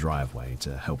smoke in the driveway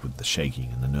to help with the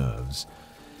shaking and the nerves.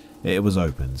 It was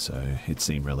open, so it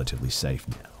seemed relatively safe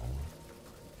now.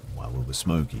 While we were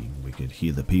smoking, we could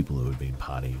hear the people who had been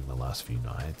partying the last few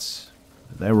nights.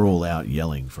 They were all out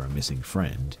yelling for a missing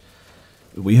friend.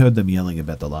 We heard them yelling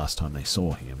about the last time they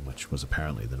saw him, which was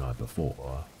apparently the night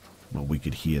before. We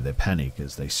could hear their panic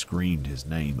as they screamed his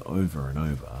name over and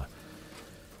over.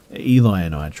 Eli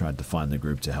and I tried to find the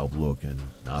group to help look and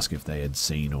ask if they had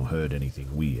seen or heard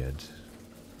anything weird.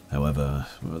 However,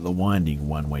 the winding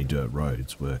one-way dirt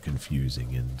roads were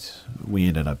confusing and we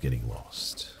ended up getting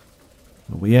lost.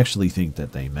 We actually think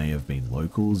that they may have been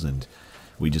locals and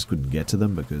we just couldn't get to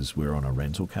them because we're on a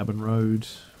rental cabin road,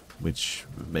 which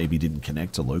maybe didn't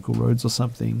connect to local roads or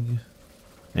something.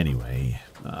 Anyway,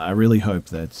 I really hope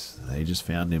that they just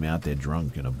found him out there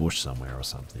drunk in a bush somewhere or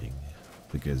something,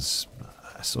 because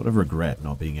I sort of regret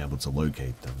not being able to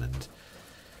locate them and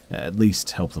at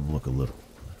least help them look a little.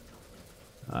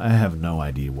 I have no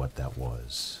idea what that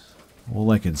was.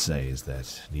 All I can say is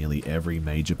that nearly every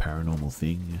major paranormal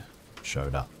thing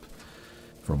showed up.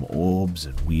 From orbs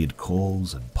and weird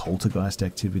calls and poltergeist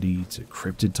activity to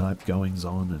cryptid type goings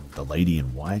on and the lady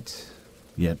in white.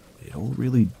 Yet it all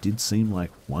really did seem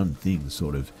like one thing,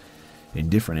 sort of in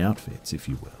different outfits, if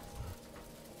you will.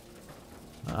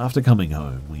 After coming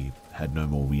home, we had no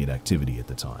more weird activity at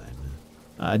the time.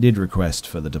 I did request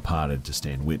for the departed to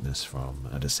stand witness from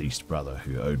a deceased brother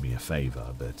who owed me a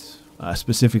favor, but I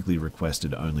specifically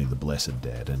requested only the blessed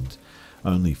dead and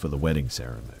only for the wedding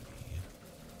ceremony.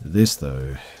 This,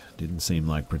 though, didn't seem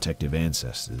like protective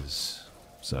ancestors,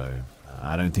 so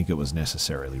I don't think it was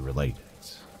necessarily related.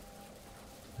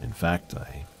 In fact,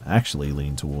 I actually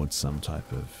lean towards some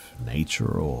type of nature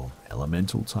or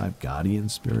elemental type guardian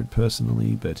spirit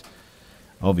personally, but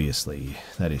obviously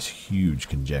that is huge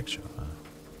conjecture.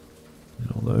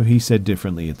 And although he said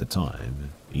differently at the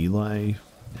time, Eli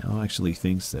now actually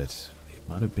thinks that it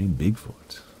might have been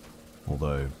Bigfoot,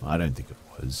 although I don't think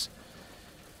it was.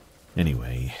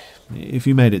 Anyway, if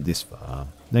you made it this far,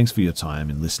 thanks for your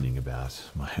time in listening about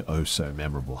my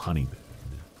oh-so-memorable honeymoon.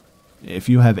 If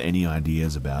you have any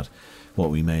ideas about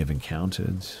what we may have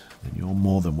encountered, then you're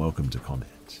more than welcome to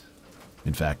comment.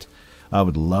 In fact, I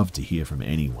would love to hear from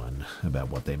anyone about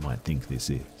what they might think this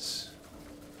is.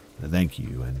 Thank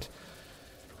you, and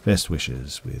best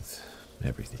wishes with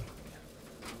everything.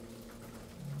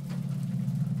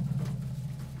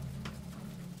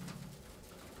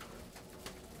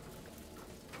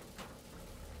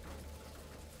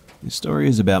 This story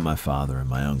is about my father and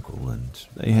my uncle, and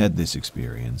they had this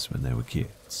experience when they were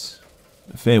kids.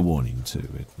 A fair warning, too,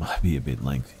 it might be a bit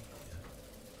lengthy.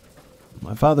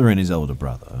 My father and his elder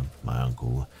brother, my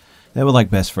uncle, they were like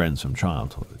best friends from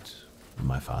childhood.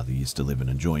 My father used to live in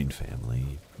a joint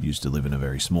family, used to live in a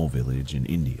very small village in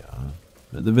India.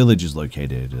 The village is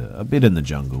located a bit in the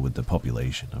jungle with the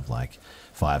population of like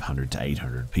 500 to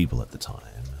 800 people at the time.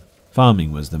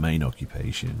 Farming was the main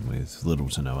occupation, with little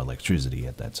to no electricity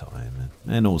at that time,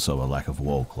 and also a lack of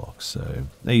wall clocks, so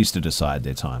they used to decide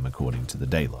their time according to the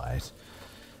daylight.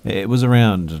 It was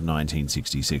around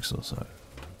 1966 or so.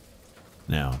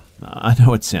 Now, I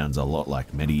know it sounds a lot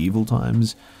like medieval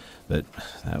times, but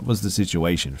that was the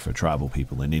situation for tribal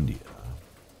people in India.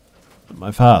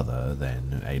 My father,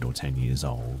 then 8 or 10 years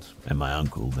old, and my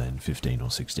uncle, then 15 or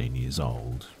 16 years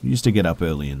old, used to get up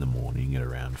early in the morning at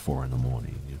around 4 in the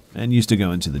morning, and used to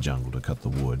go into the jungle to cut the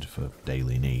wood for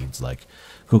daily needs like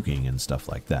cooking and stuff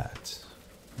like that.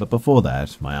 But before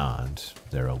that, my aunt,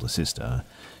 their elder sister,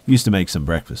 used to make some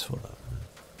breakfast for them.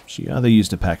 She either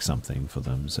used to pack something for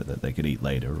them so that they could eat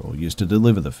later, or used to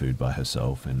deliver the food by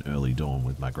herself in early dawn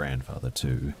with my grandfather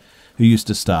too, who used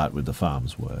to start with the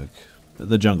farm's work.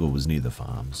 The jungle was near the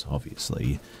farms,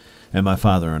 obviously, and my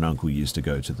father and uncle used to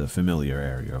go to the familiar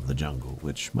area of the jungle,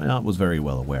 which my aunt was very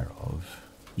well aware of.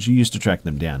 She used to track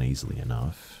them down easily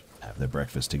enough, have their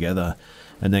breakfast together,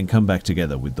 and then come back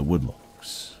together with the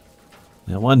woodlogs.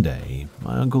 Now one day,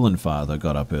 my uncle and father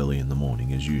got up early in the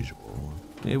morning as usual.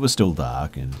 It was still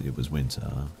dark and it was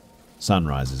winter.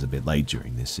 Sunrise is a bit late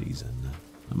during this season.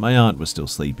 My aunt was still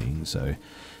sleeping, so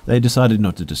they decided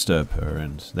not to disturb her,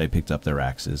 and they picked up their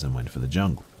axes and went for the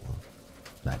jungle.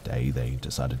 That day, they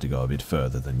decided to go a bit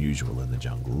further than usual in the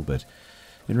jungle, but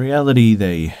in reality,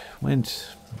 they went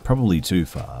probably too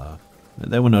far.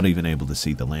 They were not even able to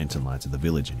see the lantern lights of the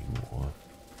village anymore,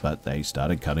 but they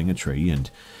started cutting a tree and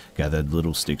gathered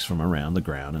little sticks from around the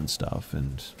ground and stuff,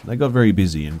 and they got very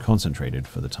busy and concentrated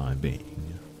for the time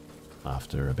being.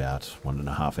 After about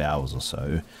 1.5 hours or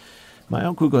so, my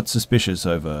uncle got suspicious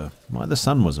over why the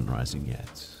sun wasn't rising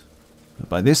yet. But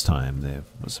by this time, there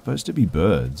were supposed to be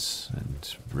birds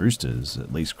and roosters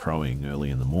at least crowing early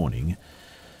in the morning.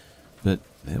 But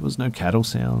there was no cattle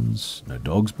sounds, no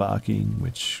dogs barking,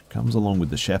 which comes along with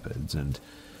the shepherds, and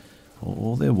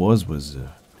all there was an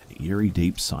eerie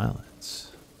deep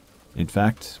silence. In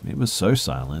fact, it was so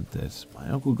silent that my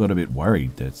uncle got a bit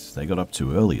worried that they got up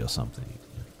too early or something.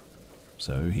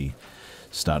 So he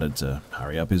started to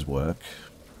hurry up his work.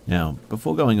 Now,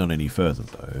 before going on any further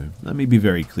though, let me be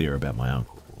very clear about my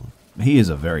uncle. He is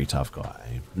a very tough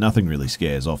guy. Nothing really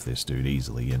scares off this dude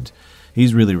easily, and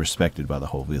he's really respected by the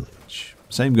whole village.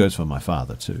 Same goes for my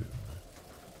father too.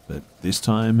 But this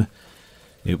time,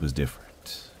 it was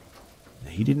different.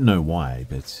 He didn't know why,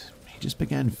 but he just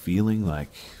began feeling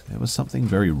like there was something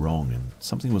very wrong and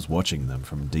something was watching them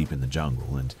from deep in the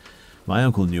jungle, and my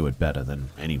uncle knew it better than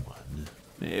anyone.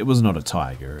 It was not a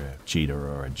tiger, a cheetah,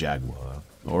 or a jaguar,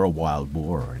 or a wild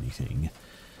boar or anything.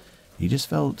 He just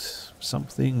felt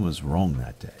something was wrong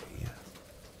that day.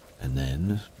 And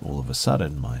then, all of a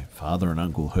sudden, my father and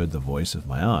uncle heard the voice of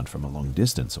my aunt from a long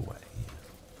distance away.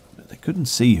 They couldn't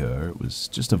see her, it was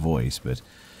just a voice, but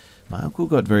my uncle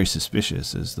got very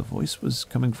suspicious as the voice was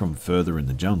coming from further in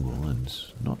the jungle and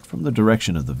not from the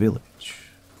direction of the village.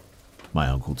 My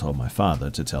uncle told my father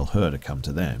to tell her to come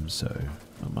to them, so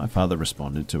my father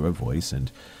responded to her voice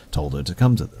and told her to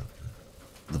come to them.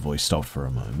 The voice stopped for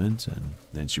a moment, and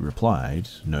then she replied,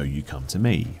 "No, you come to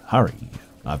me. Hurry.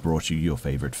 I've brought you your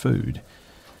favorite food."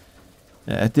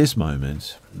 At this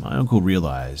moment, my uncle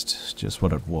realized just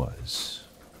what it was.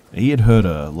 He had heard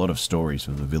a lot of stories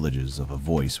from the villagers of a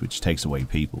voice which takes away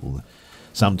people,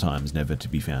 sometimes never to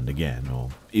be found again,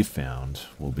 or if found,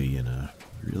 will be in a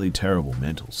really terrible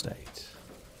mental state.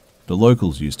 The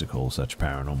locals used to call such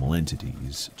paranormal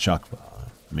entities Chakva,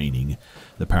 meaning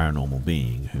the paranormal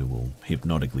being who will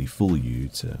hypnotically fool you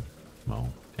to, well,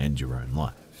 end your own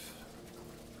life.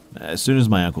 As soon as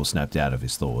my uncle snapped out of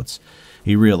his thoughts,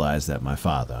 he realized that my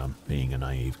father, being a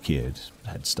naive kid,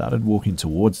 had started walking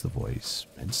towards the voice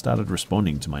and started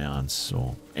responding to my aunt's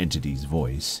or entity's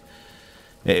voice.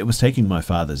 It was taking my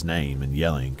father's name and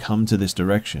yelling, "Come to this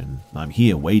direction. I'm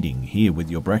here waiting, here with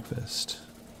your breakfast."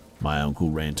 My uncle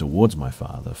ran towards my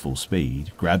father full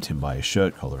speed, grabbed him by his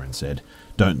shirt collar and said,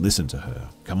 "Don't listen to her.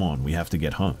 Come on, we have to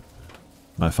get home."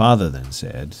 My father then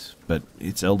said, "But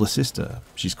it's elder sister.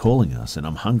 She's calling us and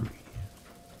I'm hungry."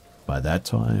 By that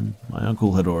time, my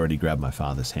uncle had already grabbed my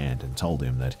father's hand and told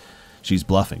him that she's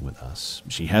bluffing with us.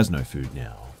 She has no food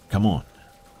now. Come on.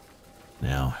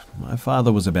 Now, my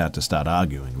father was about to start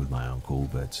arguing with my uncle,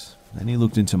 but then he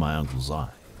looked into my uncle's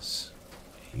eyes.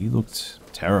 He looked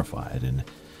terrified and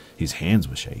his hands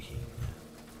were shaking.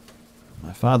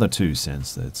 My father too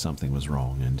sensed that something was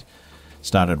wrong and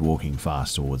started walking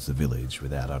fast towards the village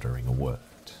without uttering a word.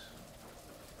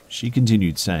 She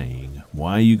continued saying,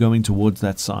 "Why are you going towards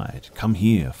that side? Come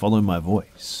here, follow my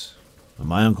voice."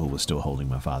 My uncle was still holding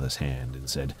my father's hand and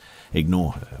said,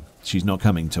 "Ignore her. She's not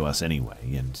coming to us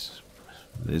anyway," and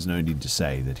there's no need to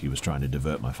say that he was trying to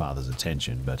divert my father's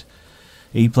attention, but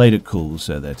he played it cool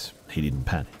so that he didn't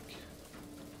panic.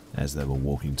 As they were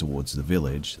walking towards the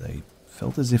village, they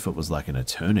felt as if it was like an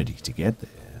eternity to get there.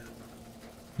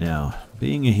 Now,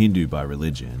 being a Hindu by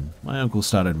religion, my uncle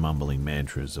started mumbling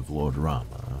mantras of Lord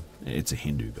Rama, it's a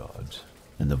Hindu god,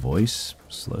 and the voice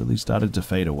slowly started to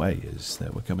fade away as they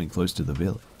were coming close to the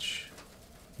village.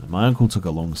 And my uncle took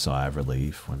a long sigh of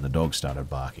relief when the dog started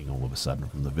barking all of a sudden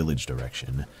from the village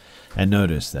direction, and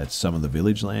noticed that some of the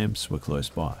village lamps were close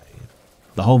by.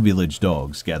 The whole village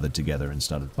dogs gathered together and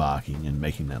started barking and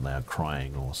making that loud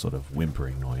crying or sort of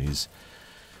whimpering noise.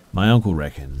 My uncle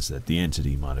reckons that the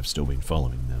entity might have still been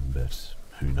following them, but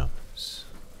who knows.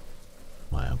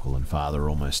 My uncle and father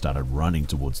almost started running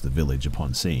towards the village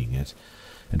upon seeing it,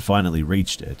 and finally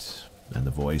reached it, and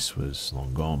the voice was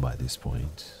long gone by this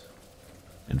point.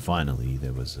 And finally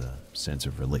there was a sense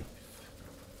of relief.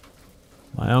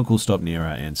 My uncle stopped near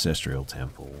our ancestral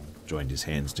temple, joined his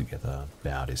hands together,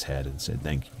 bowed his head and said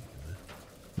thank you.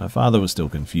 My father was still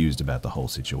confused about the whole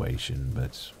situation,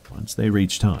 but once they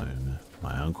reached home,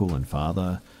 my uncle and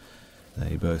father,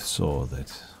 they both saw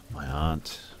that my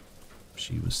aunt,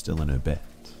 she was still in her bed.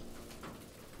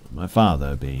 My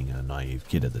father, being a naive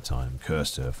kid at the time,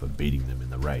 cursed her for beating them in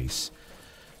the race.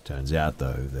 Turns out,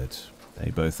 though, that they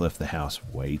both left the house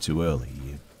way too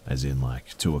early, as in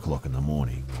like 2 o'clock in the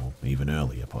morning, or even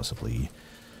earlier possibly,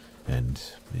 and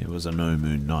it was a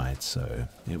no-moon night, so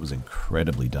it was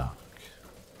incredibly dark.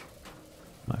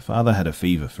 My father had a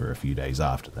fever for a few days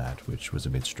after that, which was a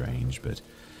bit strange, but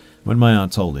when my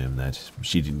aunt told him that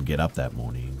she didn't get up that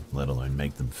morning, let alone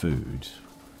make them food,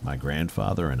 my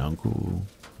grandfather and uncle,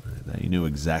 they knew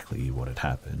exactly what had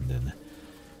happened, and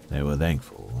they were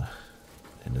thankful,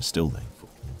 and are still thankful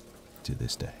to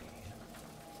this day.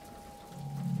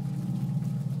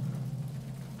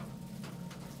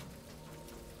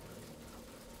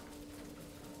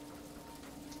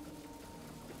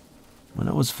 When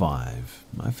I was 5,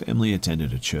 my family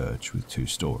attended a church with 2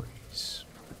 stories.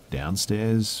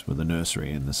 Downstairs were the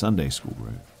nursery and the Sunday school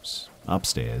rooms.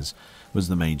 Upstairs was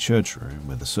the main church room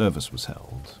where the service was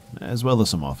held, as well as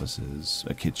some offices,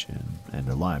 a kitchen, and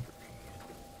a library.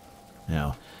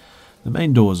 Now, the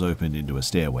main doors opened into a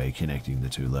stairway connecting the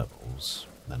 2 levels.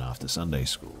 Then after Sunday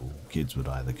school, kids would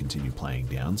either continue playing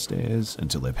downstairs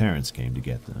until their parents came to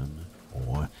get them,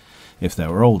 or if they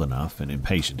were old enough and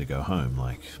impatient to go home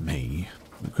like me,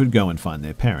 could go and find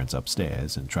their parents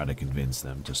upstairs and try to convince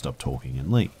them to stop talking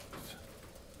and leave.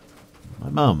 My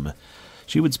mum,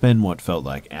 She would spend what felt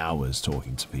like hours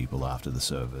talking to people after the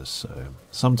service, so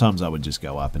sometimes I would just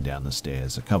go up and down the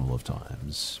stairs a couple of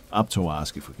times, up to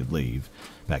ask if we could leave,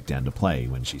 back down to play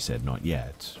when she said not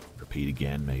yet, repeat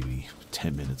again maybe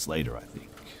 10 minutes later, I think.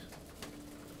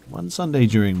 One Sunday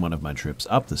during one of my trips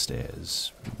up the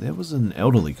stairs, there was an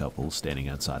elderly couple standing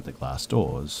outside the glass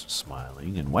doors,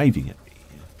 smiling and waving at me.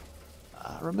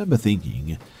 I remember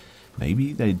thinking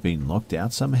maybe they'd been locked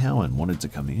out somehow and wanted to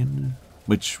come in,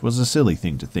 which was a silly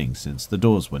thing to think since the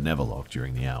doors were never locked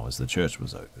during the hours the church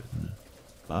was open.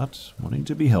 But, wanting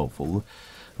to be helpful,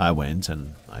 I went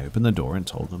and I opened the door and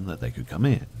told them that they could come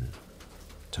in.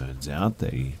 Turns out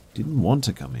they didn't want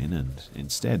to come in and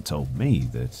instead told me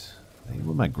that they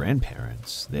were my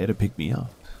grandparents there to pick me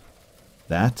up.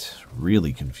 That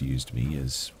really confused me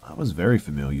as I was very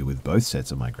familiar with both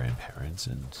sets of my grandparents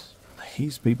and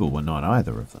these people were not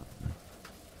either of them.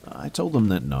 I told them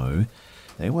that no,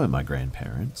 they weren't my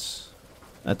grandparents.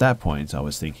 At that point, I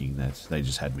was thinking that they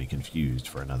just had me confused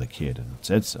for another kid and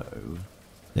said so.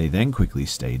 They then quickly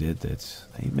stated that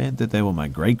they meant that they were my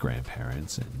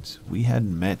great-grandparents and we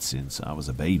hadn't met since I was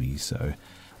a baby, so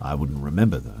I wouldn't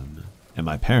remember them, and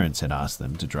my parents had asked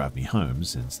them to drive me home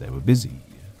since they were busy.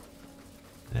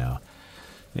 Now,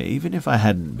 even if I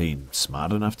hadn't been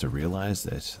smart enough to realize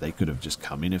that they could have just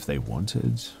come in if they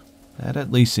wanted, that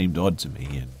at least seemed odd to me,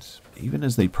 and even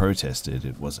as they protested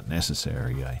it wasn't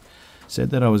necessary, I said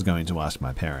that I was going to ask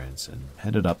my parents and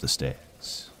headed up the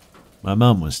stairs. My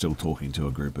mum was still talking to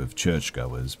a group of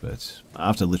churchgoers, but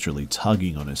after literally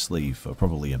tugging on her sleeve for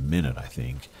probably a minute, I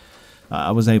think,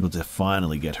 I was able to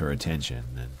finally get her attention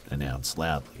and announce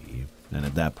loudly, and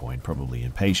at that point probably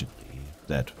impatiently,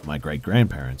 that my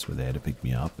great-grandparents were there to pick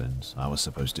me up and I was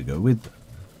supposed to go with them.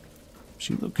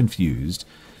 She looked confused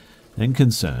and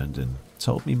concerned and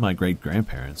told me my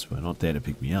great-grandparents were not there to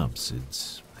pick me up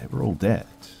since they were all dead,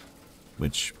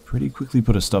 which pretty quickly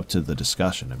put a stop to the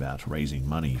discussion about raising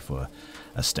money for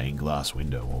a stained glass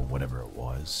window or whatever it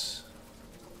was.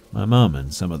 My mum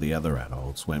and some of the other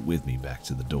adults went with me back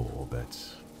to the door, but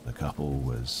the couple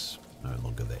was no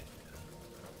longer there.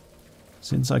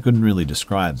 Since I couldn't really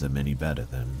describe them any better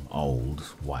than old,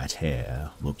 white hair,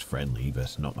 looked friendly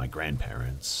but not my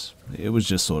grandparents, it was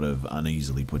just sort of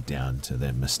uneasily put down to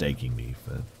them mistaking me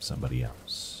for somebody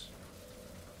else.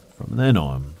 From then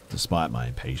on, despite my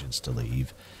impatience to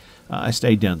leave, I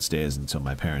stayed downstairs until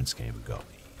my parents came and got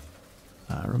me.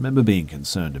 I remember being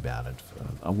concerned about it for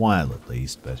a while at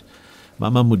least, but my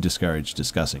mum would discourage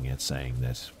discussing it, saying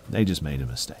that they just made a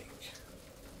mistake.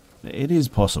 It is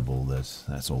possible that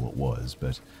that's all it was,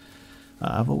 but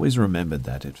I've always remembered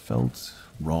that it felt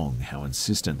wrong how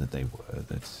insistent that they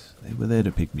were there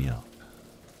to pick me up.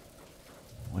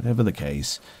 Whatever the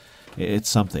case, it's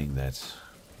something that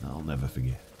I'll never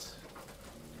forget.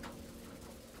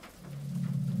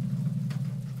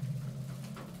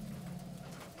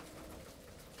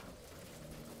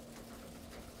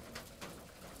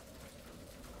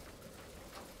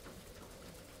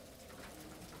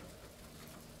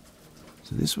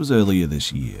 So this was earlier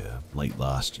this year, late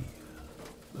last year.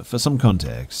 For some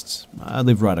context, I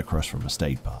live right across from a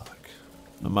state park.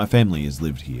 My family has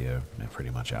lived here pretty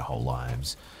much our whole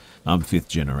lives. I'm fifth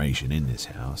generation in this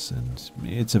house, and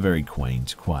it's a very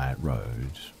quaint, quiet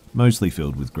road, mostly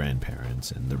filled with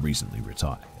grandparents and the recently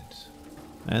retired.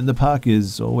 And the park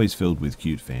is always filled with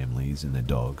cute families and their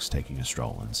dogs taking a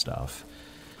stroll and stuff.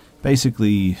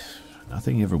 Basically,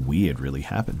 nothing ever weird really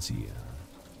happens here.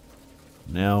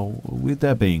 Now, with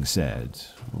that being said,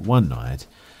 one night,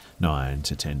 9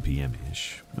 to 10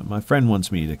 p.m.-ish, my friend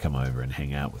wants me to come over and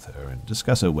hang out with her and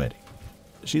discuss her wedding.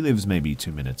 She lives maybe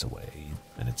 2 minutes away,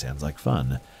 and it sounds like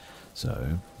fun,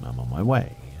 so I'm on my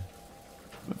way.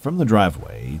 From the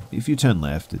driveway, if you turn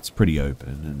left, it's pretty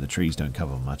open and the trees don't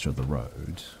cover much of the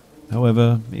road.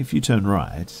 However, if you turn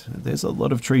right, there's a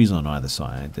lot of trees on either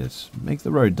side that make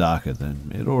the road darker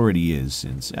than it already is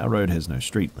since our road has no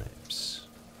street lamps.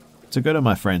 To go to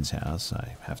my friend's house,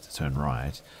 I have to turn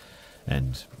right,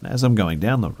 and as I'm going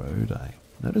down the road, I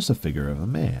notice a figure of a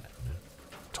man.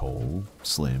 Tall,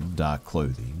 slim, dark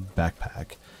clothing,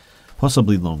 backpack,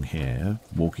 possibly long hair,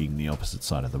 walking the opposite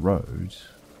side of the road.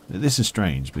 This is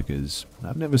strange because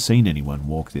I've never seen anyone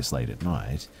walk this late at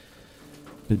night,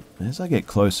 but as I get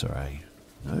closer, I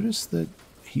notice that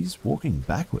he's walking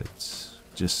backwards,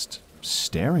 just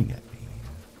staring at me.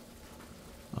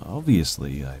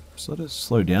 Obviously, I sort of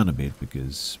slow down a bit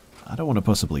because I don't want to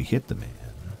possibly hit the man,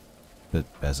 but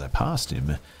as I passed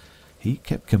him, he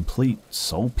kept complete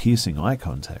soul-piercing eye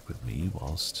contact with me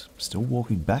whilst still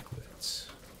walking backwards.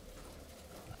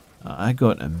 I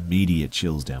got immediate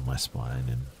chills down my spine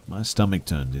and my stomach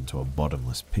turned into a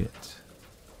bottomless pit.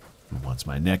 And once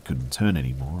my neck couldn't turn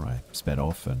anymore, I sped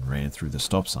off and ran through the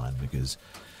stop sign because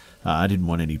I didn't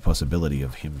want any possibility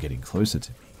of him getting closer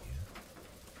to me.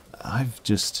 I've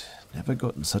just never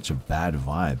gotten such a bad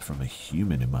vibe from a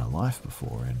human in my life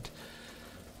before, and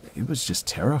it was just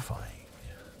terrifying.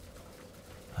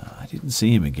 I didn't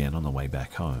see him again on the way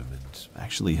back home, and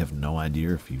actually have no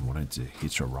idea if he wanted to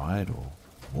hitch a ride or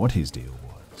what his deal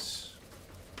was.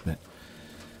 But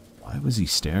why was he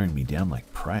staring me down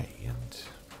like prey, and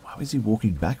why was he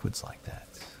walking backwards like that?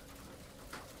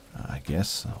 I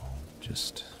guess I'll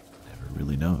just never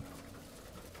really know.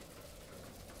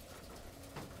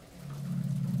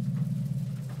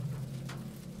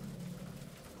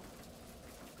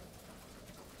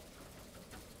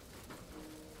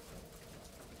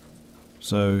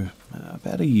 So,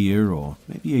 about a year or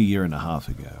maybe a year and a half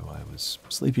ago, I was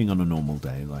sleeping on a normal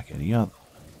day like any other.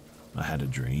 I had a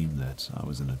dream that I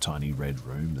was in a tiny red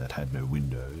room that had no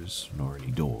windows nor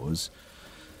any doors.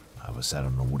 I was sat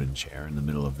on a wooden chair in the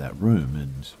middle of that room,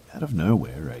 and out of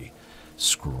nowhere, a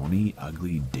scrawny,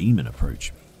 ugly demon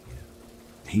approached me.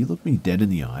 He looked me dead in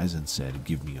the eyes and said,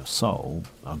 "Give me your soul,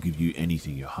 I'll give you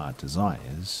anything your heart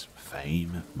desires.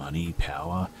 Fame, money,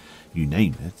 power, you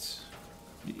name it."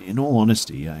 In all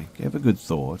honesty, I gave a good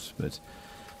thought, but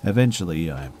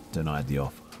eventually I denied the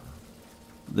offer.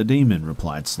 The demon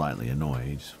replied, slightly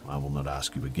annoyed, "I will not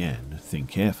ask you again, think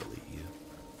carefully."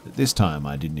 This time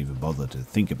I didn't even bother to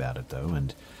think about it though,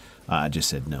 and I just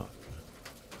said no.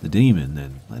 The demon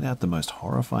then let out the most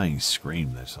horrifying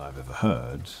scream that I've ever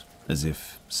heard, as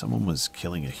if someone was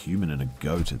killing a human and a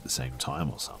goat at the same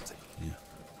time or something.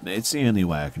 It's the only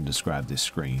way I can describe this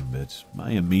scream, but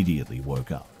I immediately woke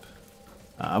up.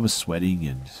 I was sweating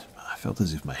and I felt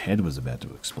as if my head was about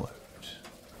to explode.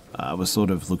 I was sort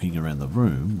of looking around the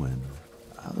room when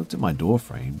I looked at my door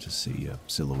frame to see a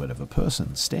silhouette of a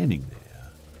person standing there.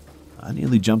 I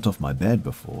nearly jumped off my bed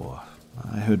before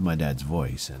I heard my dad's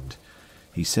voice, and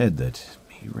he said that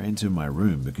he ran to my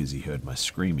room because he heard my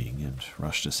screaming and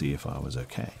rushed to see if I was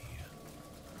okay.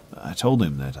 I told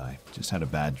him that I just had a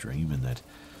bad dream and that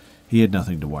he had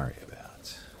nothing to worry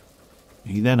about.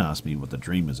 He then asked me what the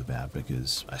dream was about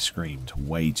because I screamed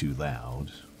way too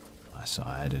loud. I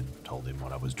sighed and told him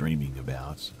what I was dreaming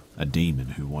about, a demon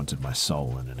who wanted my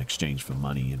soul in exchange for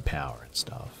money and power and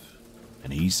stuff.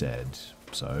 And he said,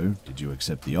 "So, did you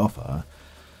accept the offer?"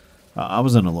 I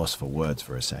was at a loss for words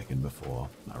for a second before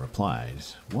I replied,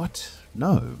 "What?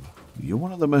 No. You're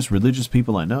one of the most religious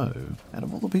people I know. Out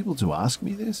of all the people to ask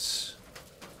me this?"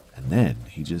 And then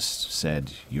he just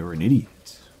said, "You're an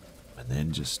idiot," and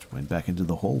then just went back into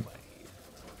the hallway.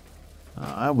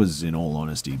 I was, in all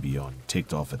honesty, beyond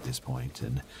ticked off at this point,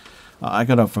 and I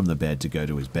got up from the bed to go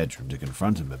to his bedroom to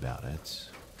confront him about it.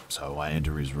 So I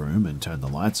enter his room and turn the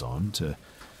lights on to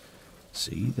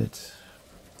see that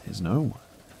there's no one.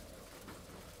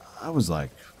 I was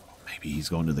like, maybe he's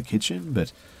gone to the kitchen,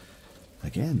 but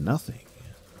again, nothing.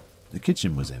 The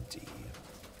kitchen was empty.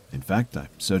 In fact, I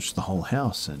searched the whole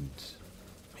house and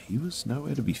he was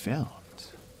nowhere to be found.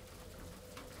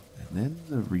 And then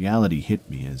the reality hit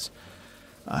me as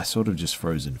I sort of just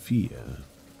froze in fear.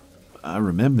 I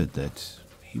remembered that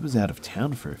he was out of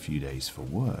town for a few days for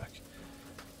work.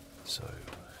 So,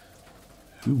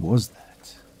 who was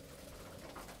that?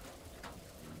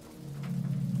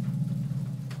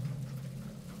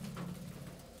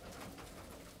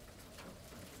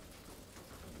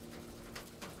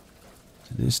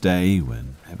 To this day,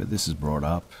 whenever this is brought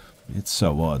up, it's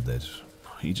so odd that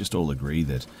we just all agree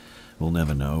that we'll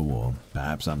never know or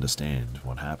perhaps understand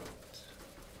what happened.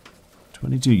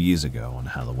 22 years ago on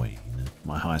Halloween,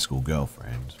 my high school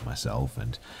girlfriend, myself,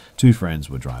 and two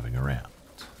friends were driving around.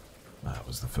 I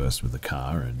was the first with the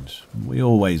car, and we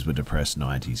always were depressed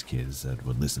 90s kids that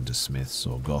would listen to Smiths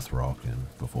or goth rock,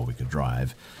 and before we could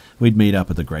drive, we'd meet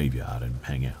up at the graveyard and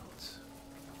hang out.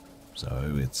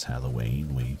 So it's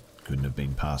Halloween, we couldn't have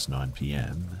been past 9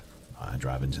 p.m. I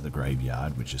drive into the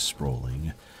graveyard, which is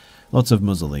sprawling. Lots of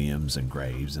mausoleums and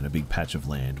graves and a big patch of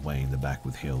land way in the back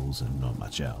with hills and not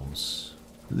much else.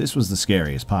 This was the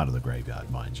scariest part of the graveyard,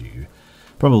 mind you,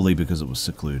 probably because it was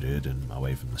secluded and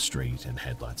away from the street and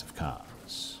headlights of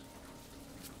cars.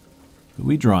 But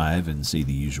we drive and see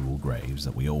the usual graves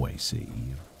that we always see.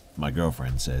 My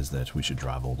girlfriend says that we should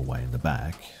drive all the way in the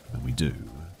back, and we do.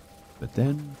 But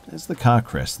then, as the car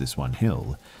crests this one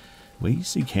hill, we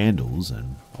see candles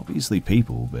and obviously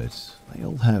people, but they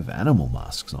all have animal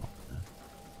masks on.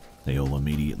 They all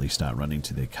immediately start running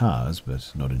to their cars,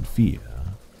 but not in fear.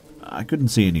 I couldn't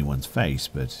see anyone's face,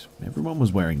 but everyone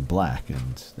was wearing black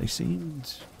and they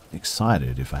seemed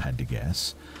excited, if I had to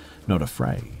guess, not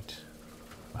afraid.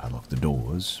 I locked the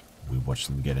doors, We watched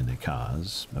them get in their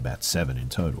cars, about 7 in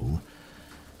total,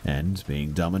 and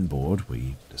being dumb and bored,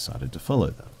 we decided to follow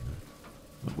them.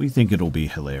 We think it'll be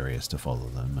hilarious to follow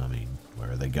them. I mean,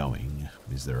 where are they going?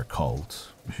 Is there a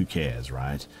cult? Who cares,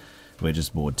 right? We're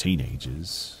just bored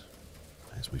teenagers.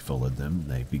 As we followed them,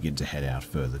 they begin to head out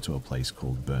further to a place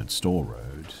called Burnt Store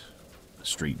Road. The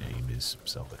street name is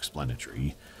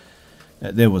self-explanatory.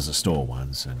 There was a store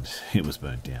once, and it was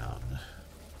burnt down.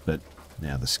 But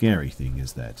now the scary thing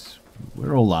is that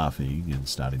we're all laughing and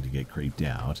starting to get creeped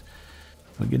out.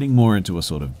 We're getting more into a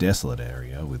sort of desolate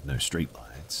area with no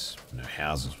streetlights. No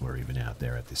houses were even out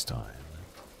there at this time.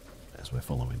 As we're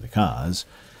following the cars,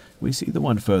 we see the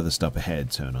one furthest up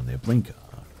ahead turn on their blinker.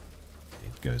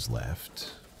 It goes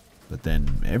left, but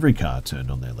then every car turned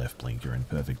on their left blinker in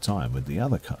perfect time with the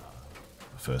other car.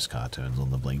 The first car turns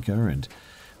on the blinker, and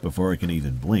before it can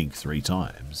even blink 3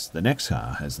 times, the next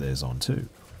car has theirs on too.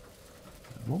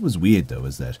 What was weird though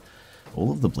is that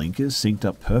all of the blinkers synced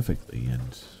up perfectly,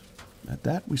 and at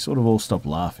that we sort of all stopped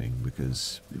laughing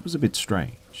because it was a bit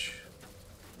strange.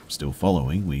 Still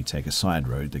following, we take a side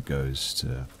road that goes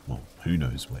to, well, who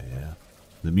knows where.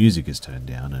 The music is turned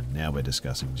down, and now we're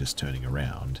discussing just turning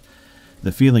around.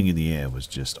 The feeling in the air was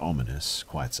just ominous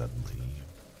quite suddenly.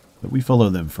 But we follow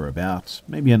them for about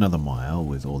maybe another mile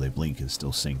with all their blinkers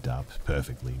still synced up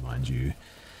perfectly, mind you.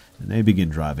 And they begin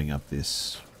driving up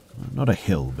this, not a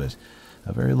hill, but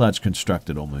a very large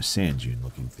constructed almost sand dune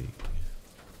looking thing.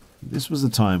 This was the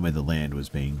time where the land was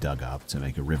being dug up to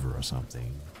make a river or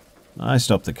something. I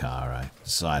stopped the car. I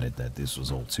decided that this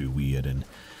was all too weird, and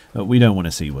we don't want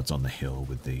to see what's on the hill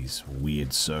with these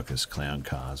weird circus clown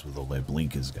cars with all their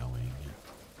blinkers going.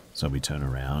 So we turn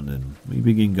around and we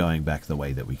begin going back the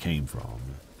way that we came from,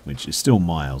 which is still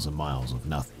miles and miles of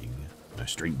nothing. No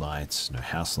street lights, no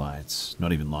house lights,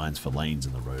 not even lines for lanes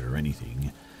in the road or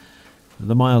anything.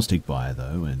 The miles tick by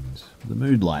though, and the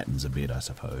mood lightens a bit, I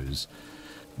suppose.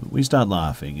 We start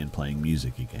laughing and playing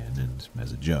music again, and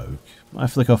as a joke, I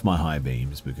flick off my high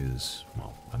beams because,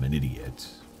 well, I'm an idiot.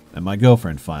 And my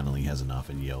girlfriend finally has enough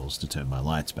and yells to turn my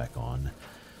lights back on.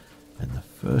 And the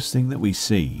first thing that we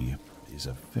see is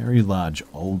a very large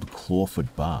old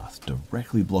clawfoot bath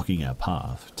directly blocking our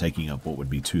path, taking up what would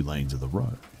be 2 lanes of the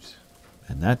road.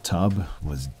 And that tub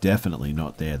was definitely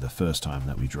not there the first time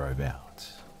that we drove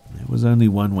out. There was only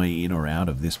one way in or out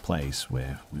of this place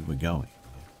where we were going.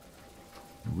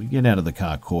 We get out of the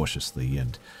car cautiously,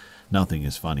 and nothing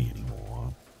is funny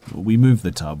anymore. We move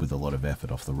the tub with a lot of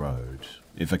effort off the road.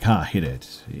 If a car hit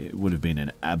it, it would have been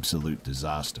an absolute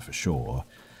disaster for sure.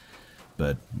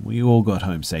 But we all got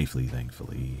home safely,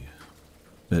 thankfully.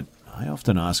 But I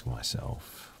often ask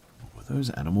myself, were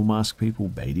those animal mask people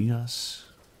baiting us?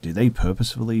 Did they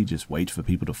purposefully just wait for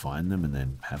people to find them and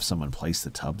then have someone place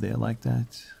the tub there like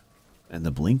that? And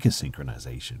the blinker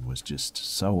synchronization was just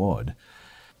so odd,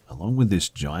 along with this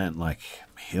giant,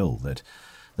 hill that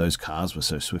those cars were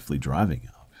so swiftly driving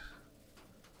up.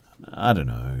 I don't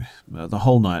know. The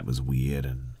whole night was weird,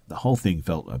 and the whole thing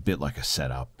felt a bit like a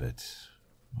setup, but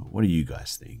what do you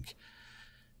guys think?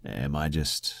 Am I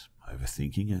just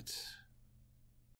overthinking it?